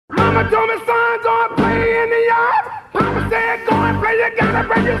Mama told me, son, go and play in the yard. Papa said, go and play, you gotta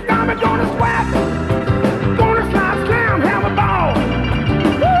break your stomach, gonna sweat. Gonna slide, slam, hammer, ball.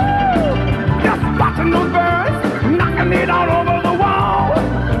 Woo! Just watching those birds, knocking it all over the wall.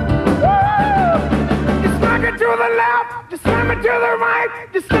 Woo! You smack it to the left, you slam it to the right,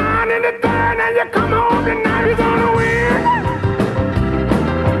 you slide in the third, and you come home tonight, you're gonna win.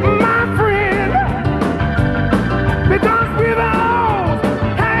 My friend, because we're those,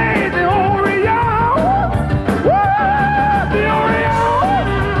 hey, the Oreos, woo, the Oreos,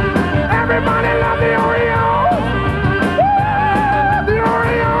 everybody love the Oreos, woo, the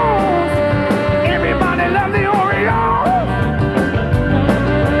Oreos, everybody love the Oreos,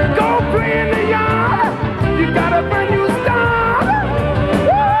 go play in the yard, you got a brand new star,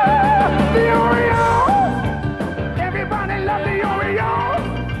 woo, the Oreos, everybody love the Oreos,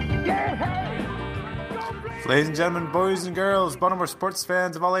 yeah, hey. Ladies and gentlemen, boys and girls, Baltimore sports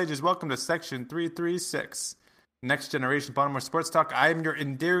fans of all ages, welcome to Section 336, Next Generation Baltimore Sports Talk. I am your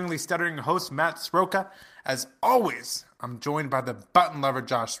endearingly stuttering host, Matt Sroka. As always, I'm joined by the button lover,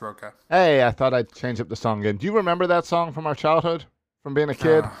 Josh Sroka. Hey, I thought I'd change up the song again. Do you remember that song from our childhood, from being a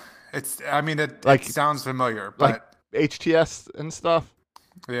kid? It sounds familiar, Like but HTS and stuff?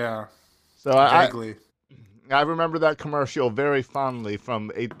 yeah, So vaguely. I remember that commercial very fondly from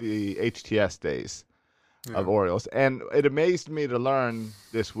the HTS days of Orioles. And it amazed me to learn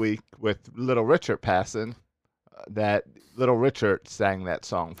this week with Little Richard passing that Little Richard sang that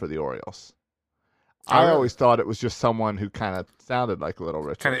song for the Orioles. I really? always thought it was just someone who kind of sounded like Little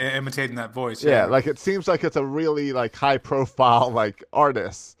Richard. Kind of imitating that voice. Yeah, like it seems like it's a really like high profile like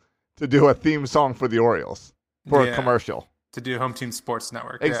artist to do a theme song for the Orioles for a commercial. To do Home Team Sports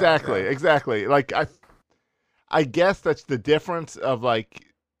Network. Exactly, Yeah. exactly. Like I guess that's the difference of like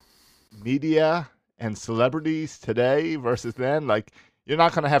media and celebrities today versus then. Like you're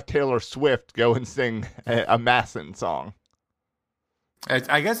not going to have Taylor Swift go and sing a Masson song.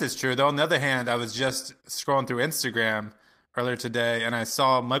 I guess it's true, though. On the other hand, I was just scrolling through Instagram earlier today, and I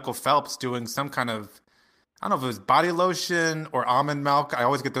saw Michael Phelps doing some kind of, I don't know if it was body lotion or almond milk. I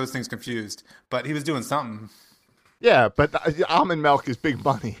always get those things confused, but he was doing something. Yeah, but almond milk is big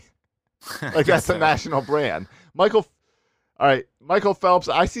money. Like that's a national brand. Michael Phelps.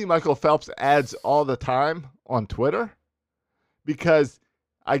 I see Michael Phelps ads all the time on Twitter because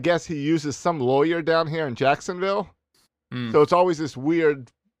I guess he uses some lawyer down here in Jacksonville. So it's always this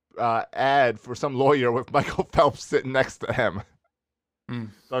weird ad for some lawyer with Michael Phelps sitting next to him,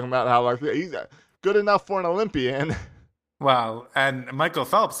 talking about how like he's good enough for an Olympian. Wow, and Michael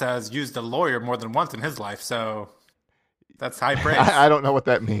Phelps has used a lawyer more than once in his life, so that's high praise. I don't know what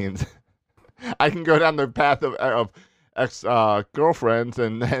that means. I can go down the path of ex girlfriends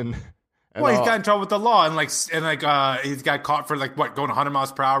and well, he's got in trouble with the law and he's got caught for like what, going 100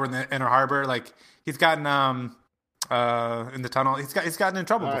 miles per hour in the Inner Harbor. Like he's gotten in the tunnel. He's gotten in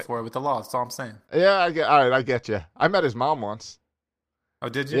trouble before with the law. That's all I'm saying. Yeah, I get you. I met his mom once. Oh,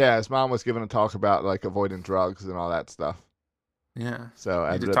 did you? Yeah, his mom was giving a talk about like avoiding drugs and all that stuff. Yeah. So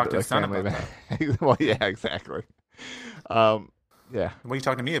I did to talk to his son about that. Well, yeah, exactly. Yeah. What are you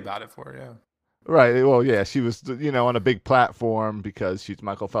talking to me about it for? Yeah. Right. Well, yeah, she was, on a big platform because she's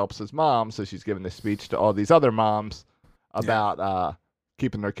Michael Phelps' mom, so she's giving this speech to all these other moms about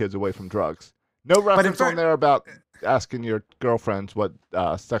keeping their kids away from drugs. No reference on there about asking your girlfriends what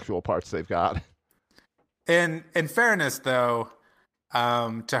sexual parts they've got. In fairness, though,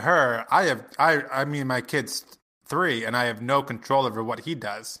 to her, I mean, my kid's 3, and I have no control over what he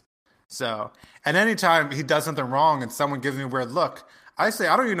does. So, and anytime he does something wrong and someone gives me a weird look, I say,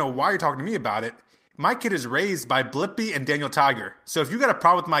 I don't even know why you're talking to me about it. My kid is raised by Blippi and Daniel Tiger. So if you got a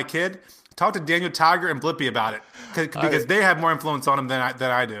problem with my kid, talk to Daniel Tiger and Blippi about it because they have more influence on him than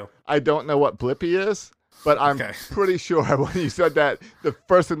I do. I don't know what Blippi is, but I'm pretty sure when you said that, the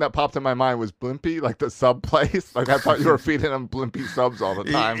first thing that popped in my mind was Blimpie, like the sub place. Like I thought you were feeding him Blimpie subs all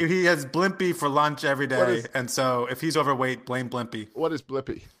the time. He has Blimpie for lunch every day, and so if he's overweight, blame Blimpie. What is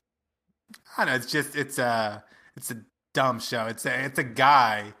Blippi? I don't know. It's a dumb show. It's a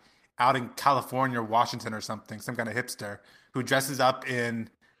guy out in California or Washington or something, some kind of hipster who dresses up in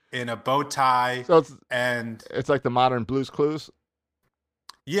a bow tie. So it's like the modern Blue's Clues.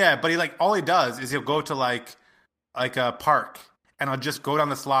 Yeah, but all he does is he'll go to like a park and I'll just go down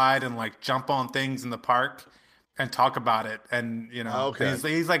the slide and like jump on things in the park and talk about it. And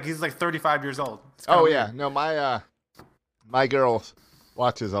he's like 35 years old. Oh yeah, weird. No, my girl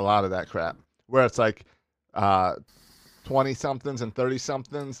watches a lot of that crap where it's like 20-somethings and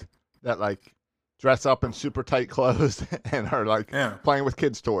 30-somethings that like dress up in super tight clothes and are like playing with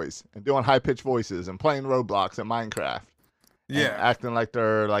kids' toys and doing high-pitched voices and playing Roblox and Minecraft. Yeah. And acting like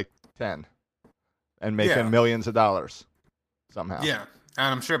they're like 10 and making Yeah. millions of dollars somehow. Yeah, and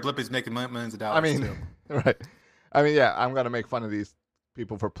I'm sure Blippi's making millions of dollars. I mean, too. right. I mean, yeah, I'm going to make fun of these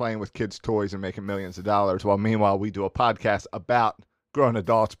people for playing with kids' toys and making millions of dollars, while meanwhile we do a podcast about grown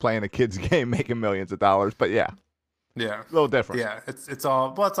adults playing a kid's game making millions of dollars. But yeah, Yeah, a little different. yeah, it's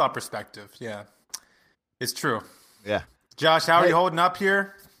all perspective. Yeah, it's true. Yeah. Josh, how are Hey. you holding up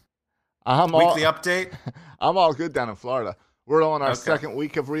here? Weekly Weekly update. I'm all good down in Florida. We're on our Okay. second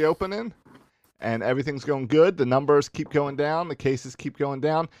week of reopening, and everything's going good. The numbers keep going down. The cases keep going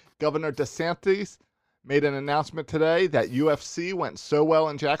down. Governor DeSantis made an announcement today that UFC went so well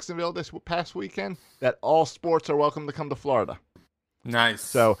in Jacksonville this past weekend that all sports are welcome to come to Florida. Nice.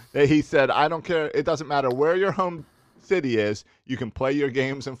 So he said, I don't care. It doesn't matter where your home city is. You can play your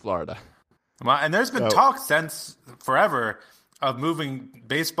games in Florida. Well, and there's been So- talk since forever of moving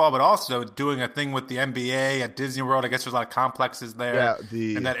baseball, but also doing a thing with the NBA at Disney World. I guess there's a lot of complexes there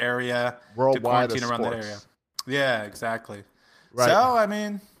Yeah, in that area. worldwide to of quarantine around that sports. area. Yeah, exactly. Right. So, I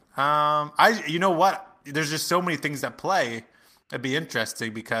mean, you know what? There's just so many things that play. It'd be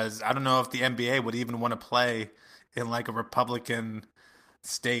interesting because I don't know if the NBA would even want to play in like a Republican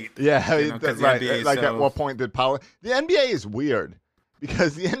state. Yeah, you know, 'cause the right. NBA, Like at so- what point did the NBA is weird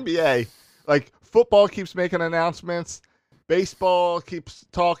because the NBA, like football keeps making announcements, baseball keeps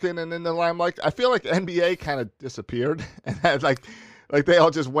talking and in the limelight. I feel like NBA kind of disappeared and had like they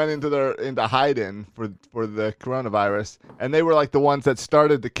all just went into hiding for the coronavirus, and they were like the ones that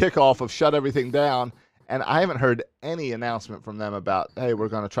started the kickoff of shut everything down. And I haven't heard any announcement from them about, hey, we're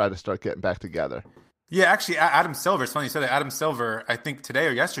going to try to start getting back together. Yeah, actually, Adam Silver. It's funny you said that. Adam Silver, I think today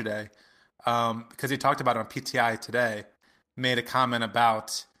or yesterday, because he talked about it on PTI today, made a comment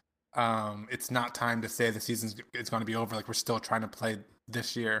about it's not time to say the season is going to be over. Like we're still trying to play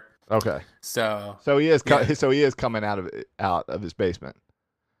this year. Okay, So so he is Yeah. so he is coming out of his basement.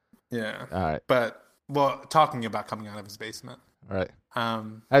 yeah, All right, but talking about coming out of his basement. all right.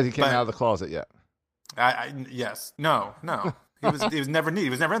 Um, Has he came But- out of the closet yet? yes, no, he was never neat. He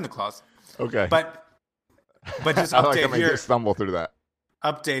was never in the closet. Okay, But just I like update him here. just stumble through that.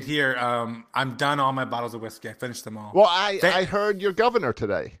 Update here. I'm done all my bottles of whiskey. I finished them all. Well, They- I heard your governor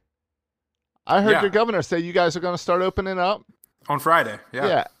today. I heard Yeah. your governor say you guys are going to start opening up. On Friday.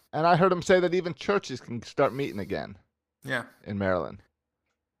 Yeah, and I heard him say that even churches can start meeting again Yeah. in Maryland.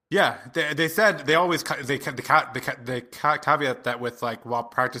 Yeah, they said they always they caveat that with like while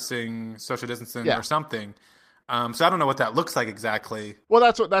practicing social distancing Yeah. or something. So I don't know what that looks like exactly. Well,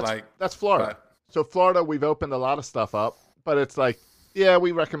 that's Like, Florida. but- So Florida, we've opened a lot of stuff up, but it's like, yeah,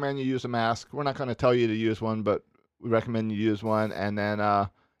 we recommend you use a mask. We're not going to tell you to use one, but we recommend you use one. And then,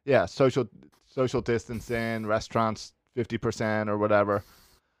 yeah, social distancing, restaurants 50% or whatever.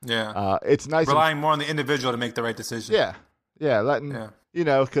 Yeah, It's nice. relying more on the individual to make the right decision. Yeah, letting Yeah. you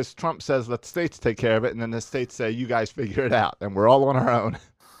know, because Trump says let the states take care of it, and then the states say you guys figure it out, and we're all on our own.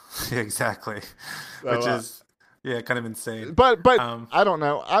 exactly. So, Which is kind of insane. But Um, I don't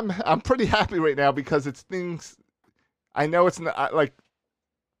know. I'm pretty happy right now because it's things. I know it's not like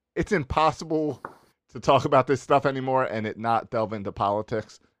it's impossible to talk about this stuff anymore and it not delve into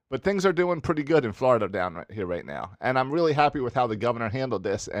politics. But things are doing pretty good in Florida down right here right now, and I'm really happy with how the governor handled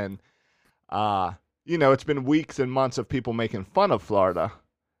this. And you know, it's been weeks and months of people making fun of Florida,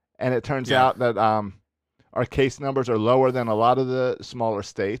 and it turns Yeah. out that our case numbers are lower than a lot of the smaller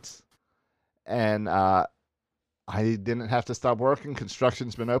states, and I didn't have to stop working.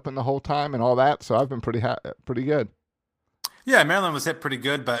 Construction's been open the whole time and all that, so I've been pretty good. Yeah, Maryland was hit pretty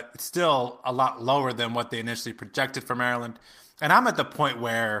good, but it's still a lot lower than what they initially projected for Maryland. And I'm at the point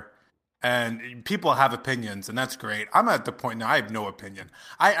where, and people have opinions, and that's great. I'm at the point now I have no opinion.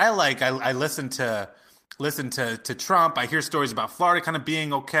 I listen to Trump. I hear stories about Florida kind of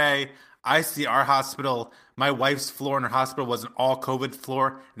being okay. I see our hospital. My wife's floor in her hospital was an all COVID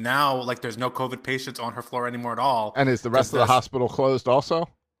floor. Now, like, there's no COVID patients on her floor anymore at all. And is the rest of the Because- hospital closed also?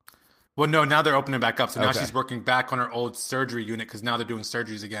 Well, no, now they're opening back up. So now Okay. she's working back on her old surgery unit because now they're doing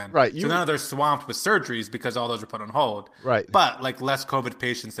surgeries again. Right, So now they're swamped with surgeries because all those were put on hold. Right. But like less COVID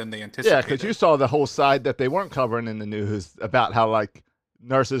patients than they Yeah, anticipated. because you saw the whole side that they weren't covering in the news about how like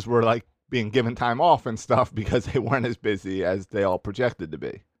nurses were like being given time off and stuff because they weren't as busy as they all projected to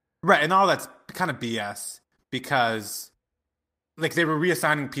be. Right, and all that's kind of BS because like they were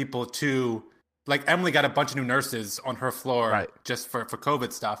reassigning people to like Emily got a bunch of new nurses on her floor Right. just for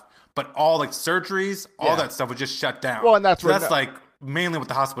COVID stuff. But all like surgeries, all Yeah. that stuff was just shut down. Well, and that's so where that's like mainly what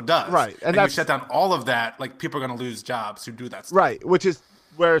the hospital does. Right, and And, you that's- shut down all of that, like people are going to lose jobs who do that stuff. Right, which is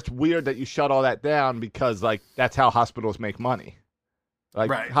where it's weird that you shut all that down because like that's how hospitals make money. Like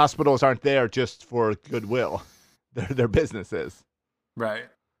Right. hospitals aren't there just for goodwill; they're businesses. Right.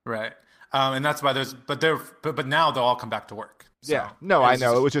 Right. And that's why but now they'll all come back to work. So Yeah. No, I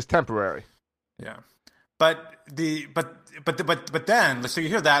know. It was just temporary. Yeah. But then, so you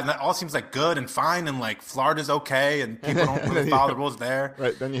hear that, and that all seems like good and fine, and like Florida's okay, and people don't really follow the rules there.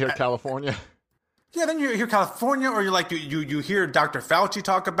 Right. Then you hear California. Yeah, then you hear California, or you're like you hear Dr. Fauci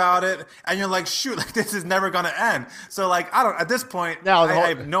talk about it, and you're like, shoot, like this is never gonna end. So like I don't at this point, now I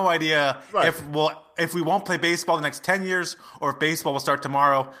have no idea right. if we won't play baseball the next 10 years, or if baseball will start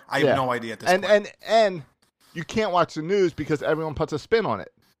tomorrow. I have no idea at this point. And you can't watch the news because everyone puts a spin on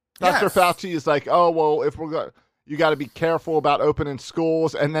it. Dr. Yes. Fauci is like, oh well, if we're going, you got to be careful about opening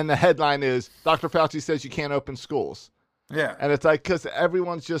schools, and then the headline is Dr. Fauci says you can't open schools. Yeah. And it's like, because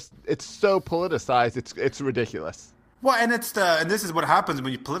everyone's just, it's so politicized, it's ridiculous. Well, and and this is what happens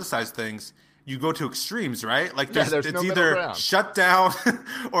when you politicize things. You go to extremes, right? Like there's it's no middle either ground. shut down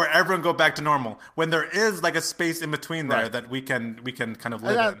or everyone go back to normal. When there is like a space in between there Right. that we can kind of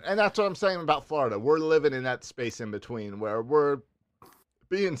live in. And that's what I'm saying about Florida. We're living in that space in between where we're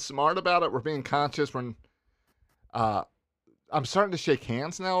being smart about it. We're being conscious. I'm starting to shake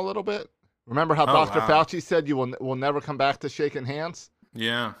hands now a little bit. Remember how Dr. Wow. Fauci said you will never come back to shaking hands?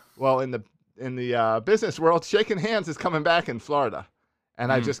 Yeah. Well, in the business world, shaking hands is coming back in Florida,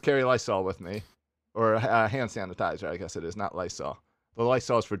 and I just carry Lysol with me, or hand sanitizer, I guess it is, not Lysol. The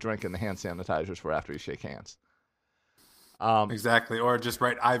Lysol is for drinking. The hand sanitizer is for after you shake hands. Exactly. Or just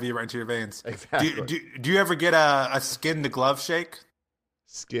IV right into your veins. Exactly. Do you ever get a skin to glove shake?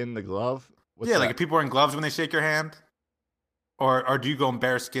 Skin the glove. What's yeah, that? like if people wearing gloves when they shake your hand, or do you go in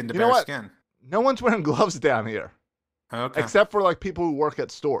bare skin to You know bare what? skin? No one's wearing gloves down here, Okay. except for like people who work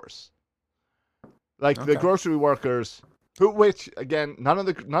at stores, like the Okay. grocery workers. Which again, none of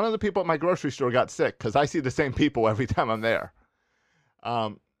the people at my grocery store got sick because I see the same people every time I'm there.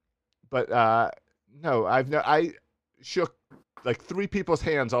 But no, I shook like 3 people's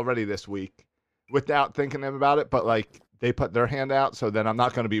hands already this week without thinking about it. But like they put their hand out, so then I'm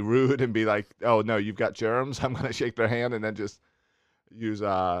not going to be rude and be like, "Oh no, you've got germs." I'm going to shake their hand and then just use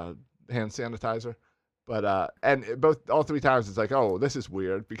hand sanitizer. But and all 3 times it's like, "Oh, this is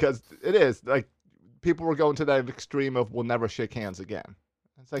weird," because it is like people were going to that extreme of we'll never shake hands again.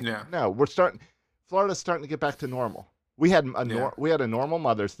 It's like, Yeah. no, Florida's starting to get back to normal. We had a normal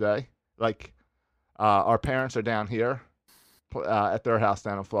Mother's Day. Like our parents are down here at their house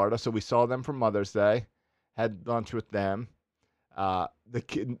down in Florida, so we saw them for Mother's Day, had lunch with them. Our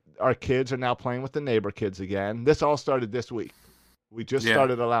kids are now playing with the neighbor kids again. This all started this week. We just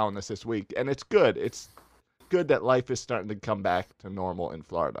started allowing this week, and it's good. It's good that life is starting to come back to normal in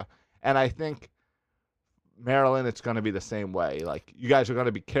Florida. And I think Maryland, it's going to be the same way. Like, you guys are going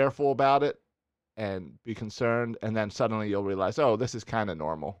to be careful about it and be concerned, and then suddenly you'll realize, oh, this is kind of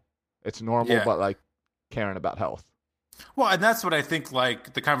normal. It's normal, but like caring about health. Well, and that's what I think,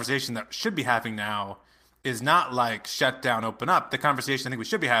 like, the conversation that should be happening now is not like shut down, open up. The conversation I think we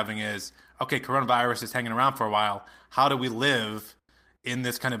should be having is, okay, coronavirus is hanging around for a while. How do we live in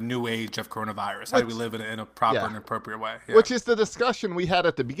this kind of new age of coronavirus? How do we live in a proper and appropriate way? Yeah. Which is the discussion we had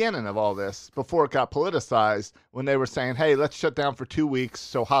at the beginning of all this, before it got politicized, when they were saying, hey, let's shut down for 2 weeks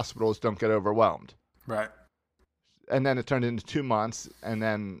so hospitals don't get overwhelmed. Right. And then it turned into 2 months, and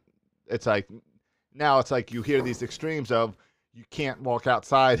then it's like, now it's like you hear these extremes of you can't walk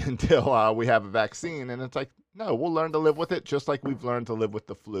outside until we have a vaccine, and it's like, no, we'll learn to live with it just like we've learned to live with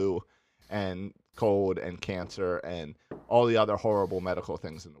the flu and cold and cancer and all the other horrible medical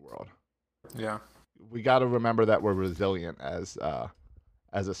things in the world. Yeah. We got to remember that we're resilient as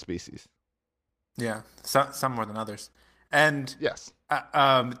a species. Yeah. Some more than others. And yes,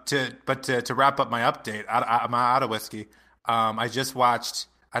 to wrap up my update, I'm out of whiskey. I just watched,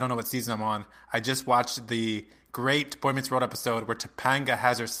 I don't know what season I'm on. I just watched the great Boy Meets World episode where Topanga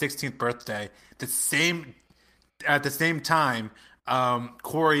has her 16th birthday. At the same time,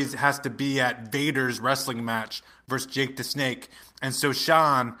 Corey has to be at Vader's wrestling match versus Jake the Snake. And so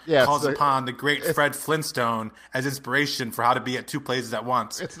Sean calls upon the great Fred Flintstone as inspiration for how to be at 2 places at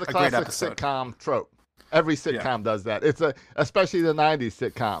once. It's the great classic episode. sitcom trope. Every sitcom does that. Especially the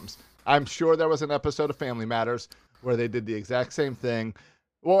 90s sitcoms. I'm sure there was an episode of Family Matters where they did the exact same thing.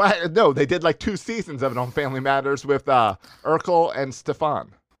 Well, no, they did like 2 seasons of it on Family Matters with Urkel and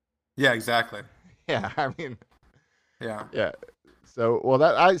Stefan. Yeah, exactly. Yeah, I mean, yeah. So, well,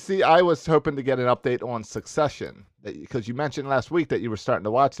 I was hoping to get an update on Succession because you mentioned last week that you were starting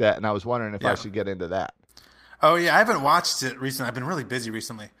to watch that, and I was wondering if I should get into that. Oh, yeah, I haven't watched it recently. I've been really busy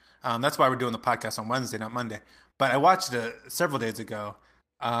recently. That's why we're doing the podcast on Wednesday, not Monday. But I watched it several days ago.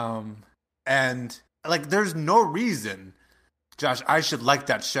 And, like, there's no reason, Josh, I should like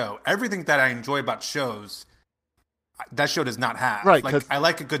that show. Everything that I enjoy about shows, that show does not have. Right, Like, I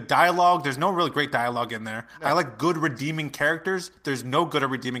like a good dialogue. There's no really great dialogue in there. I like good redeeming characters. There's no good or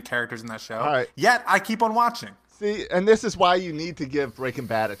redeeming characters in that show. All right. Yet I keep on watching. See, and this is why you need to give Breaking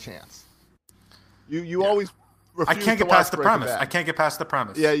Bad a chance. You always I refuse can't to get past watch the Breaking premise. Bad. I can't get past the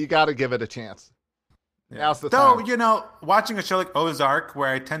premise. Yeah, you got to give it a chance. Yeah. Now's the Though, time. you know, watching a show like Ozark, where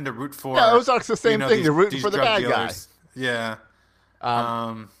I tend to root for... Yeah, Ozark's the same thing. These, You're rooting these for the drug bad dealers. Yeah.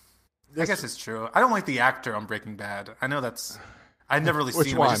 I guess it's true. I don't like the actor on Breaking Bad. I know that's... I've never really Which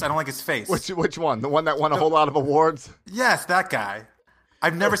seen one? him. I don't like his face. Which one? The one that won a whole lot of awards? Yes, that guy.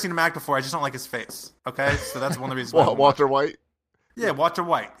 I've never seen him act before. I just don't like his face. Okay? So that's one of the reasons why I Walter White? Yeah, Walter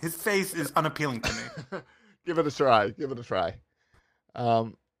White. His face is unappealing to me. Give it a try. Give it a try.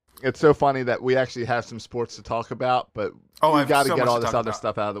 It's so funny that we actually have some sports to talk about, but we got to get all this other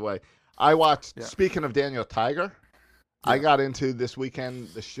stuff out of the way. I watched, speaking of Daniel Tiger, I got into this weekend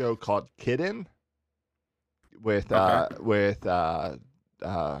the show called Kidden with Jim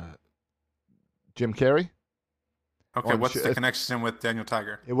Carrey. Okay, what's the connection with Daniel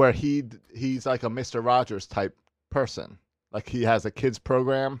Tiger? Where he's like a Mr. Rogers type person. Like he has a kids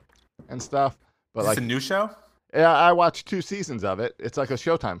program and stuff. But Is like this a new show? Yeah, I watched 2 seasons of it. It's like a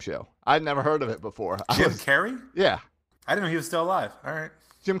Showtime show. I'd never heard of it before. Jim Carrey? Yeah. I didn't know he was still alive. All right.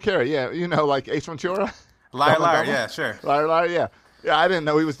 Jim Carrey, yeah. You know, like Ace Ventura? Liar, liar, yeah, sure. Liar, liar, yeah. Yeah, I didn't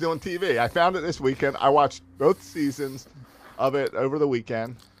know he was doing TV. I found it this weekend. I watched both seasons of it over the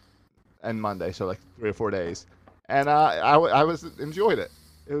weekend and Monday, so like 3 or 4 days. And I enjoyed it.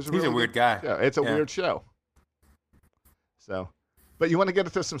 It was He's a weird guy. Yeah, it's a weird show. So, but you want to get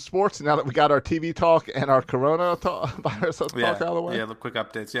into some sports now that we got our TV talk and our Corona virus talk out of the way? Yeah, the quick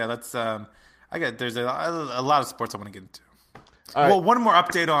updates. Yeah, let's. There's a lot of sports I want to get into. All right. Well, one more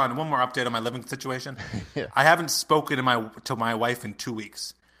update on my living situation. Yeah. I haven't spoken to my wife in 2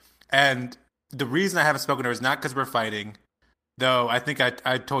 weeks, and the reason I haven't spoken to her is not because we're fighting. Though I think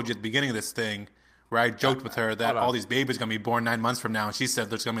I told you at the beginning of this thing where I joked with her that all these babies are going to be born 9 months from now, and she said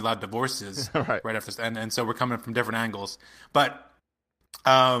there's going to be a lot of divorces right after this, and so we're coming from different angles. But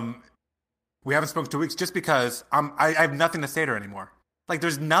we haven't spoken 2 weeks just because I have nothing to say to her anymore. Like,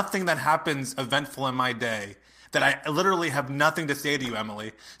 there's nothing that happens eventful in my day that I literally have nothing to say to you,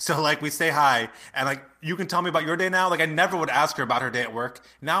 Emily. So, like, we say hi, and, like, you can tell me about your day now. Like, I never would ask her about her day at work.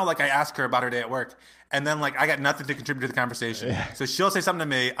 Now, like, I ask her about her day at work. And then, like, I got nothing to contribute to the conversation. Yeah. So she'll say something to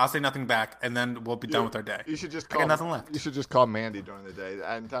me, I'll say nothing back, and then we'll be done with our day. You should just I got nothing left. You should just call Mandy during the day.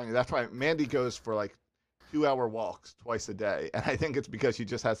 I'm telling you, that's why Mandy goes for, like, 2-hour walks twice a day. And I think it's because she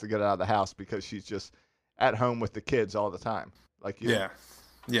just has to get out of the house because she's just at home with the kids all the time. Like you.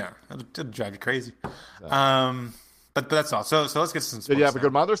 Yeah. It'll drive you crazy. So. But that's all. So let's get some sports. Did you have now. a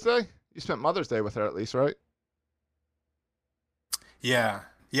good Mother's Day? You spent Mother's Day with her at least, right? Yeah.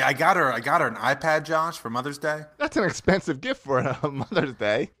 Yeah, I got her an iPad, Josh, for Mother's Day. That's an expensive gift for a Mother's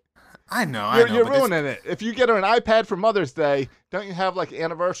Day. I know. You're ruining it. If you get her an iPad for Mother's Day, don't you have like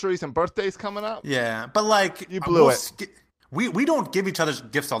anniversaries and birthdays coming up? Yeah, but like you blew it. We don't give each other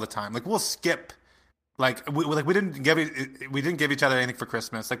gifts all the time. Like we'll skip. Like we didn't give each other anything for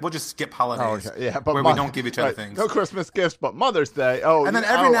Christmas. Like we'll just skip holidays. Oh, okay. Yeah, but where we don't give each other things. No Christmas gifts, but Mother's Day. Oh, and then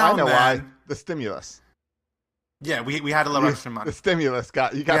every now and then, why. The stimulus. Yeah, we had a little extra money. The stimulus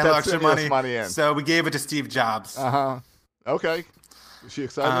got that extra stimulus money in. So we gave it to Steve Jobs. Okay. Was she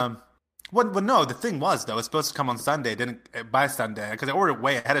excited? Well, no. The thing was though, it's supposed to come on Sunday. By Sunday because I ordered it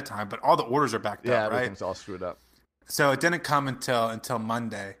way ahead of time, but all the orders are backed up. Yeah, right? Everything's all screwed up. So it didn't come until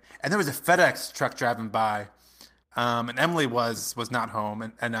Monday, and there was a FedEx truck driving by, and Emily was not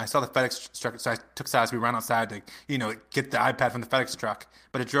home, and I saw the FedEx truck, so I took Silas. We ran outside to get the iPad from the FedEx truck,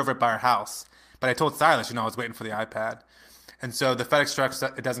 but it drove right by our house. But I told Silas, I was waiting for the iPad, and so the FedEx truck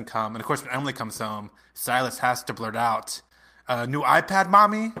it doesn't come, and of course when Emily comes home, Silas has to blurt out, "New iPad,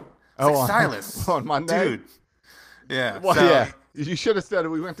 mommy." Silas on Monday, dude. Yeah. Well, yeah. You should have said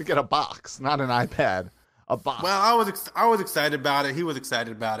we went to get a box, not an iPad. A box. Well, I was excited about it. He was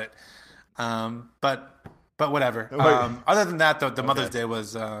excited about it. But whatever. Other than that, the Mother's Day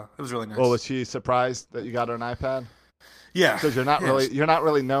was it was really nice. Well, was she surprised that you got her an iPad? Yeah, because you're not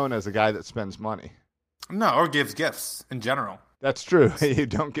really known as a guy that spends money. No, or gives gifts in general. That's true. You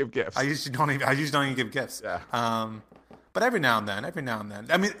don't give gifts. I usually don't even give gifts. Yeah. But every now and then.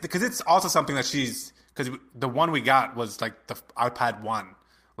 I mean, because it's also something that because the one we got was like the iPad 1,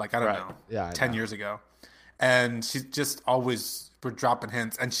 like I don't know, 10 years ago. And she's just always we're dropping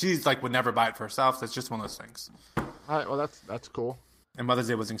hints, and she's like would never buy it for herself. So it's just one of those things. All right, well that's cool. And Mother's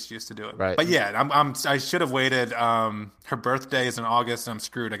Day was an excuse to do it. Right. But yeah, I should have waited. Her birthday is in August, and I'm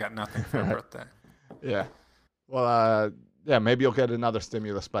screwed. I got nothing for her birthday. Yeah. Well, maybe you'll get another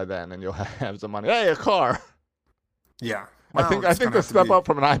stimulus by then, and you'll have some money. Hey, a car. Yeah. I think the step up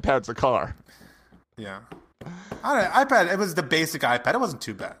from an iPad's a car. Yeah. I don't know, iPad. It was the basic iPad. It wasn't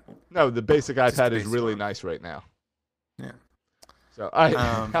too bad. No, the basic iPad the is basic really one. nice right now. Yeah. So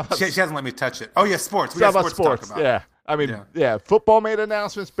she hasn't let me touch it. Oh yeah, sports. We How have about sports. To talk about. Yeah. I mean, yeah. Football made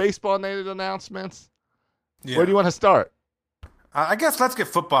announcements. Baseball made announcements. Yeah. Where do you want to start? I guess let's get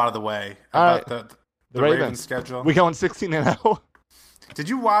football out of the way All about right. the Ravens schedule. We going 16-0? Did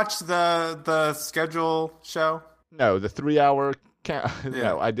you watch the schedule show? No, the 3-hour.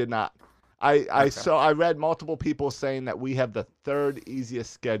 No, I did not. I read multiple people saying that we have the third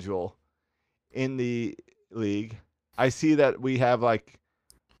easiest schedule in the league. I see that we have like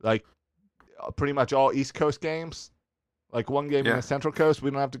pretty much all East Coast games, like one game in the Central Coast.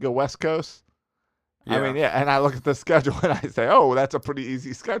 We don't have to go West Coast. Yeah. I mean, and I look at the schedule and I say, oh, that's a pretty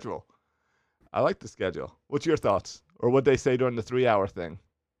easy schedule. I like the schedule. What's your thoughts? Or what they say during the 3-hour thing?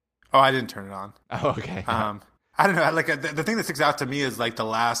 Oh, I didn't turn it on. Oh, okay. I don't know. Like the thing that sticks out to me is like the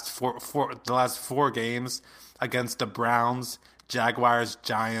last four games against the Browns, Jaguars,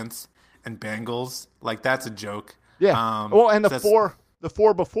 Giants, and Bengals. Like that's a joke. Yeah. And the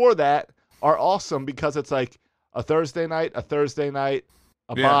four before that are awesome because it's like a Thursday night,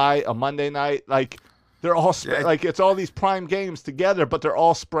 a bye, a Monday night. Like they're all like it's all these prime games together, but they're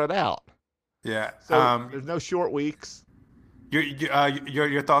all spread out. Yeah. So there's no short weeks.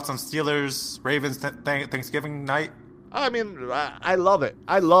 Your thoughts on Steelers Ravens Thanksgiving night? I mean, I love it.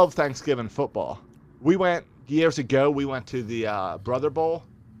 I love Thanksgiving football. We went years ago. We went to the Brother Bowl,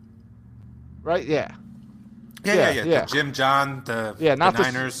 right? Yeah. The Jim John, the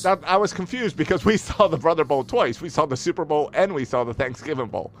Niners. I was confused because we saw the Brother Bowl twice. We saw the Super Bowl and we saw the Thanksgiving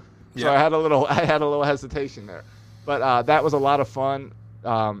Bowl. So I had a little hesitation there, but that was a lot of fun.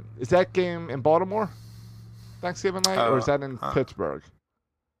 Is that game in Baltimore? Thanksgiving night, or is that in Pittsburgh?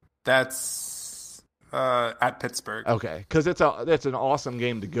 That's at Pittsburgh. Okay, because it's an awesome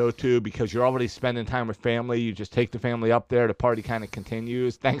game to go to because you're already spending time with family. You just take the family up there. The party kind of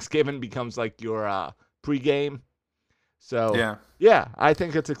continues. Thanksgiving becomes like your pregame. So yeah, I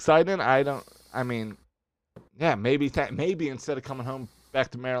think it's exciting. Maybe instead of coming home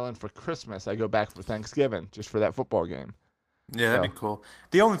back to Maryland for Christmas, I go back for Thanksgiving just for that football game. Yeah, that'd be cool.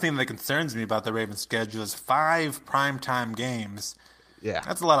 The only thing that concerns me about the Ravens schedule is 5 primetime games. Yeah.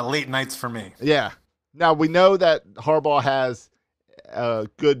 That's a lot of late nights for me. Yeah. Now, we know that Harbaugh has a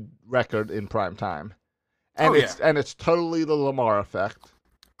good record in primetime. And it's totally the Lamar effect.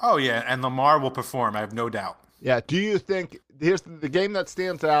 Oh, yeah, and Lamar will perform, I have no doubt. Yeah. Do you think here's the game that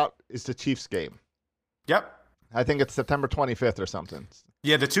stands out is the Chiefs game? Yep. I think it's September 25th or something.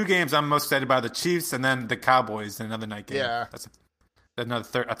 Yeah, the 2 games I'm most excited about are the Chiefs and then the Cowboys in another night game. Yeah. That's a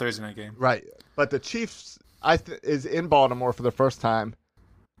Thursday night game. Right. But the Chiefs is in Baltimore for the first time.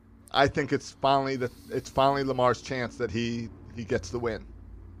 I think it's finally Lamar's chance that he gets the win.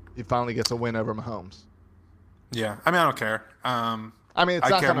 He finally gets a win over Mahomes. Yeah. I mean, I don't care. It's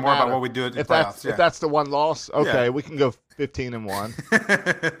not care more matter. About what we do in the playoffs. If that's the one loss, okay, we can go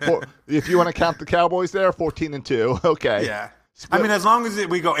 15-1. If you want to count the Cowboys there, 14-2. Okay. Yeah. I mean, as long as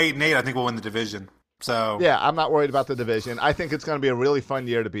we go 8-8, I think we'll win the division. So yeah, I'm not worried about the division. I think it's going to be a really fun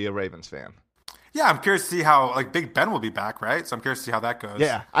year to be a Ravens fan. Yeah, I'm curious to see how Big Ben will be back, right? So I'm curious to see how that goes.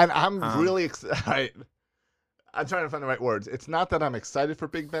 Yeah, I'm really excited. I'm trying to find the right words. It's not that I'm excited for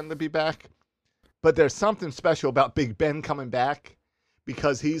Big Ben to be back, but there's something special about Big Ben coming back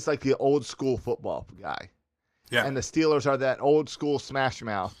because he's like the old school football guy. Yeah. And the Steelers are that old school smash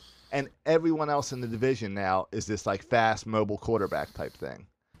mouth. And everyone else in the division now is this like fast, mobile quarterback type thing.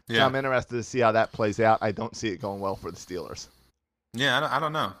 Yeah. So I'm interested to see how that plays out. I don't see it going well for the Steelers. Yeah, I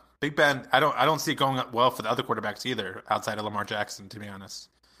don't know. Big Ben, I don't see it going well for the other quarterbacks either, outside of Lamar Jackson, to be honest.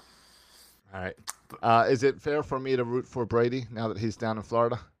 All right. Is it fair for me to root for Brady now that he's down in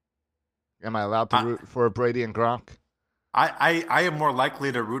Florida? Am I allowed to root for Brady and Gronk? I am more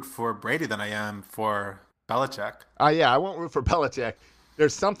likely to root for Brady than I am for Belichick. Yeah, I won't root for Belichick.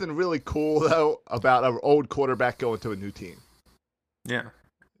 There's something really cool, though, about an old quarterback going to a new team. Yeah.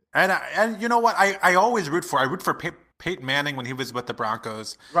 And you know what? I always root for Peyton Manning when he was with the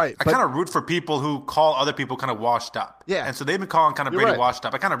Broncos. Right. I kind of root for people who call other people kind of washed up. Yeah. And so they've been calling kind of Brady washed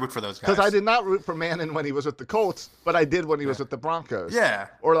up. I kind of root for those guys. Because I did not root for Manning when he was with the Colts, but I did when he was with the Broncos. Yeah.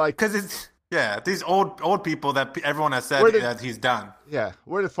 Or like... Because it's... Yeah, these old people that everyone has said that he's done. Yeah.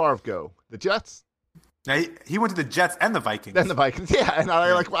 Where did Favre go? The Jets? Now, he went to the Jets and the Vikings. Then the Vikings, yeah. And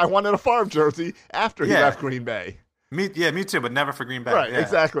I wanted a Favre jersey after he left Green Bay. Me too, but never for Green Bay. Right,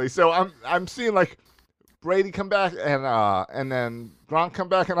 exactly. So I'm seeing like Brady come back and then Gronk come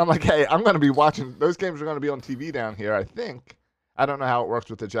back, and I'm like, hey, I'm going to be watching. Those games are going to be on TV down here, I think. I don't know how it works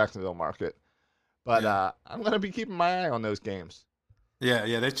with the Jacksonville market. But Yeah. I'm going to be keeping my eye on those games.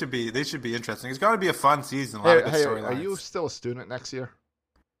 Yeah, they should be interesting. It's going to be a fun season. A lot of good Hey, storylines. are you still a student next year?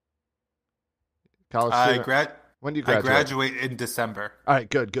 College I student? When do you I graduate? graduate in December. All right,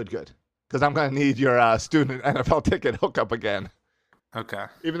 good. Because I'm going to need your student NFL ticket hookup again. Okay.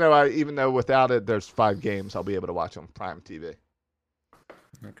 Even though without it, there's 5 games I'll be able to watch on Prime TV.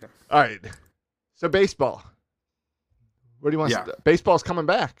 Okay. All right. So baseball. Where do you want? Yeah. Baseball's coming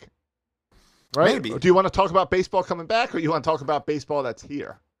back, right? Maybe. Or do you want to talk about baseball coming back, or you want to talk about baseball that's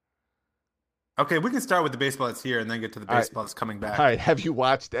here? Okay, we can start with the baseball that's here and then get to the All right. baseball that's coming back. All right. Have you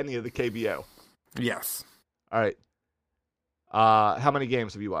watched any of the KBO? Yes. All right. How many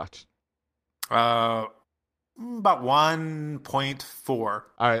games have you watched? About 1.4. All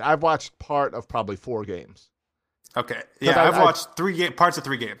right. I've watched part of probably 4 games. Okay. Yeah, I've watched parts of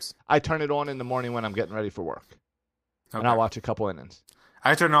 3 games. I turn it on in the morning when I'm getting ready for work, Okay. and I'll watch a couple innings.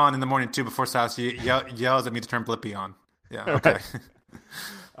 I turn it on in the morning too before Sassy yells at me to turn Blippi on. Yeah. Okay.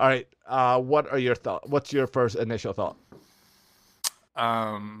 All right. What are your thoughts? What's your first initial thought?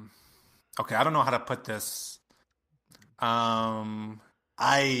 Okay, I don't know how to put this. I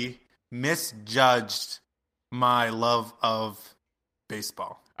misjudged my love of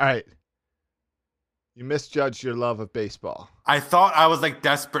baseball. All right. You misjudged your love of baseball. I thought I was like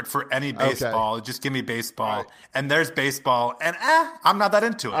desperate for any baseball. Okay. Just give me baseball. Right. And there's baseball. And I'm not that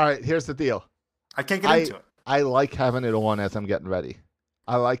into it. All right, here's the deal. I can't get into it. I like having it on as I'm getting ready.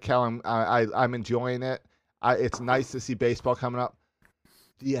 I like how I'm enjoying it. It's nice to see baseball coming up.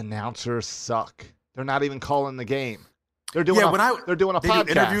 The announcers suck. They're not even calling the game. They're doing they're doing a podcast.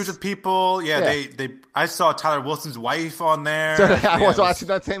 Do interviews with people. Yeah, they I saw Tyler Wilson's wife on there. So I was watching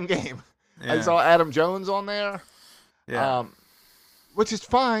that same game. Yeah. I saw Adam Jones on there. Yeah. Which is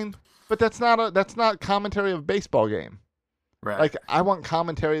fine, but that's not commentary of a baseball game. Right. Like I want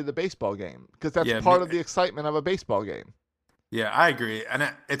commentary of the baseball game because that's part of the excitement of a baseball game. Yeah, I agree.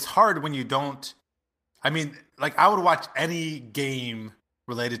 And it's hard when you don't. I mean, like I would watch any game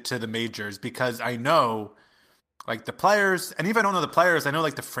related to the majors because I know like the players, and even if I don't know the players, I know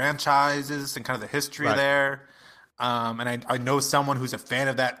like the franchises and kind of the history there. And I know someone who's a fan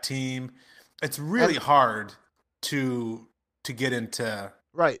of that team. It's really hard to get into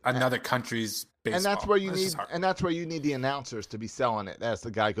another country's baseball. And that's where you need the announcers to be selling it as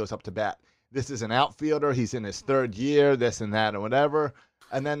the guy goes up to bat. This is an outfielder. He's in his 3rd year, this and that, or whatever.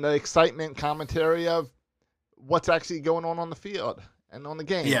 And then the excitement commentary of what's actually going on the field and on the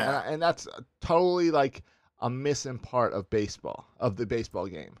game. Yeah. And that's totally like a missing part of baseball, of the baseball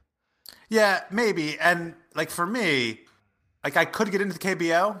game. Yeah, maybe. And like for me, like I could get into the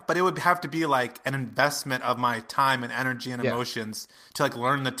KBO, but it would have to be like an investment of my time and energy and emotions to like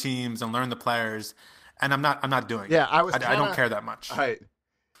learn the teams and learn the players. And I'm not doing it. I don't care that much. Right.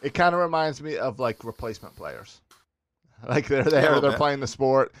 It kind of reminds me of like replacement players. Like they're there, they're playing the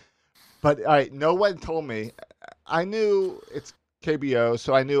sport. But all right, no one told me. I knew it's KBO,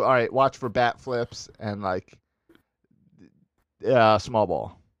 so I knew, all right, watch for bat flips and like small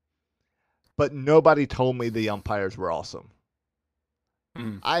ball. But nobody told me the umpires were awesome.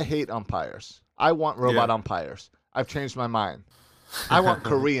 I hate umpires. I want robot umpires. I've changed my mind. I want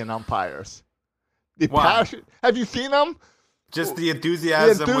Korean umpires. Have you seen them? Just the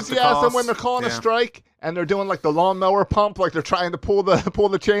enthusiasm. The enthusiasm when they're calling a strike and they're doing like the lawnmower pump, like they're trying to pull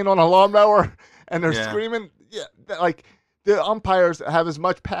the chain on a lawnmower and they're screaming. Yeah, like the umpires have as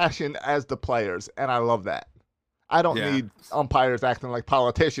much passion as the players, and I love that. I don't need umpires acting like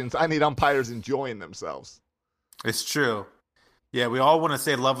politicians. I need umpires enjoying themselves. It's true. Yeah, we all want to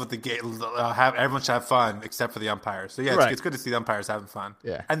say love with the game. Everyone should have fun, except for the umpires. So yeah, it's good to see the umpires having fun.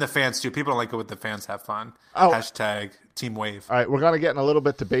 Yeah, and the fans too. People don't like it when the fans have fun. Hashtag Team Wave. All right, we're gonna get in a little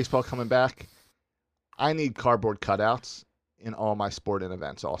bit to baseball coming back. I need cardboard cutouts in all my sporting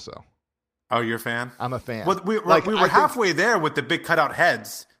events. Also. Oh, you're a fan? I'm a fan. Well, we were halfway there with the big cutout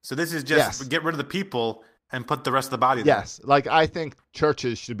heads. So this is just get rid of the people and put the rest of the body there. Yes, like I think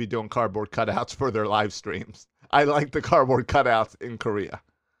churches should be doing cardboard cutouts for their live streams. I like the cardboard cutouts in Korea.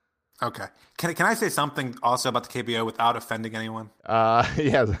 Okay. Can I say something also about the KBO without offending anyone?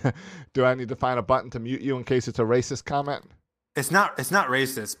 Yeah. Do I need to find a button to mute you in case it's a racist comment? It's not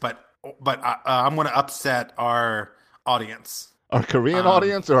racist, but I'm going to upset our audience. Our Korean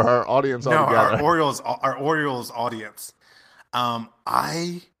audience or our audience altogether? No, our Orioles audience.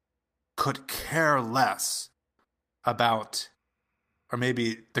 I could care less about, or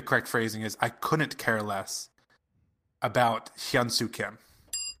maybe the correct phrasing is, I couldn't care less about Hyunsoo Kim.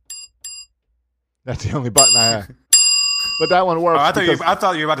 That's the only button I have. But that one works. I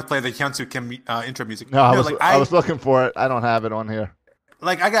thought you were about to play the Hyunsoo Kim intro music. No, I was looking for it. I don't have it on here.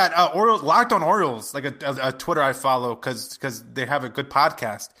 Like I got Orioles, Locked On Orioles, like a Twitter I follow because they have a good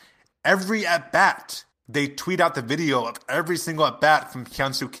podcast. Every at bat, they tweet out the video of every single at bat from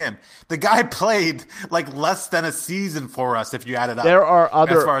Hyun-Soo Kim. The guy played like less than a season for us if you add it up. There are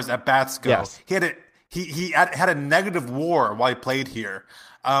other as far as at bats go. Yes. He had a negative WAR while he played here.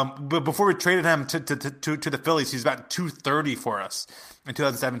 But before we traded him to the Phillies, he's about 230 for us in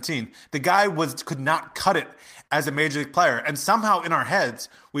 2017. The guy could not cut it as a major league player, and somehow in our heads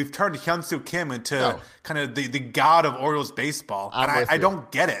we've turned Hyun-Soo Kim into kind of the god of Orioles baseball, and I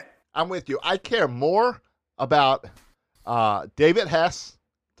don't get it. I'm with you. I care more about David Hess,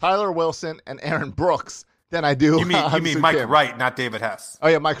 Tyler Wilson, and Aaron Brooks than I do. You mean Mike Kim. Wright, not David Hess? Oh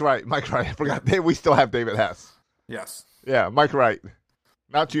yeah, Mike Wright. I forgot. We still have David Hess. Yes. Yeah, Mike Wright,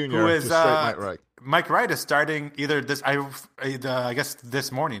 not Junior. Who is just straight Mike Wright. Mike Wright is starting either this. I guess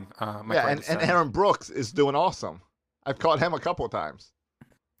this morning. Mike Wright and Aaron Brooks is doing awesome. I've caught him a couple of times.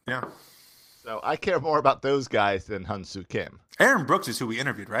 Yeah. So I care more about those guys than Hyun-Soo Kim. Aaron Brooks is who we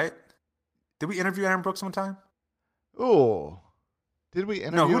interviewed, right? Did we interview Aaron Brooks one time? Ooh. Did we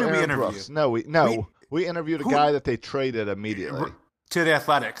interview who did we Aaron interview? Brooks? We intervied a guy that they traded immediately. To the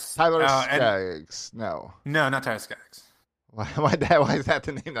Athletics. Tyler Skaggs. No, not Tyler Skaggs. Why is that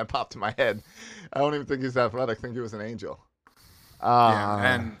the name that popped in my head? I don't even think he's athletic. I think he was an angel.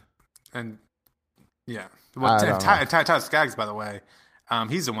 Yeah, and yeah. Well, Tyler Skaggs, by the way,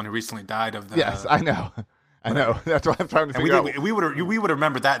 he's the one who recently died of the. Yes, I know. I know. That's what I'm trying to figure out. We would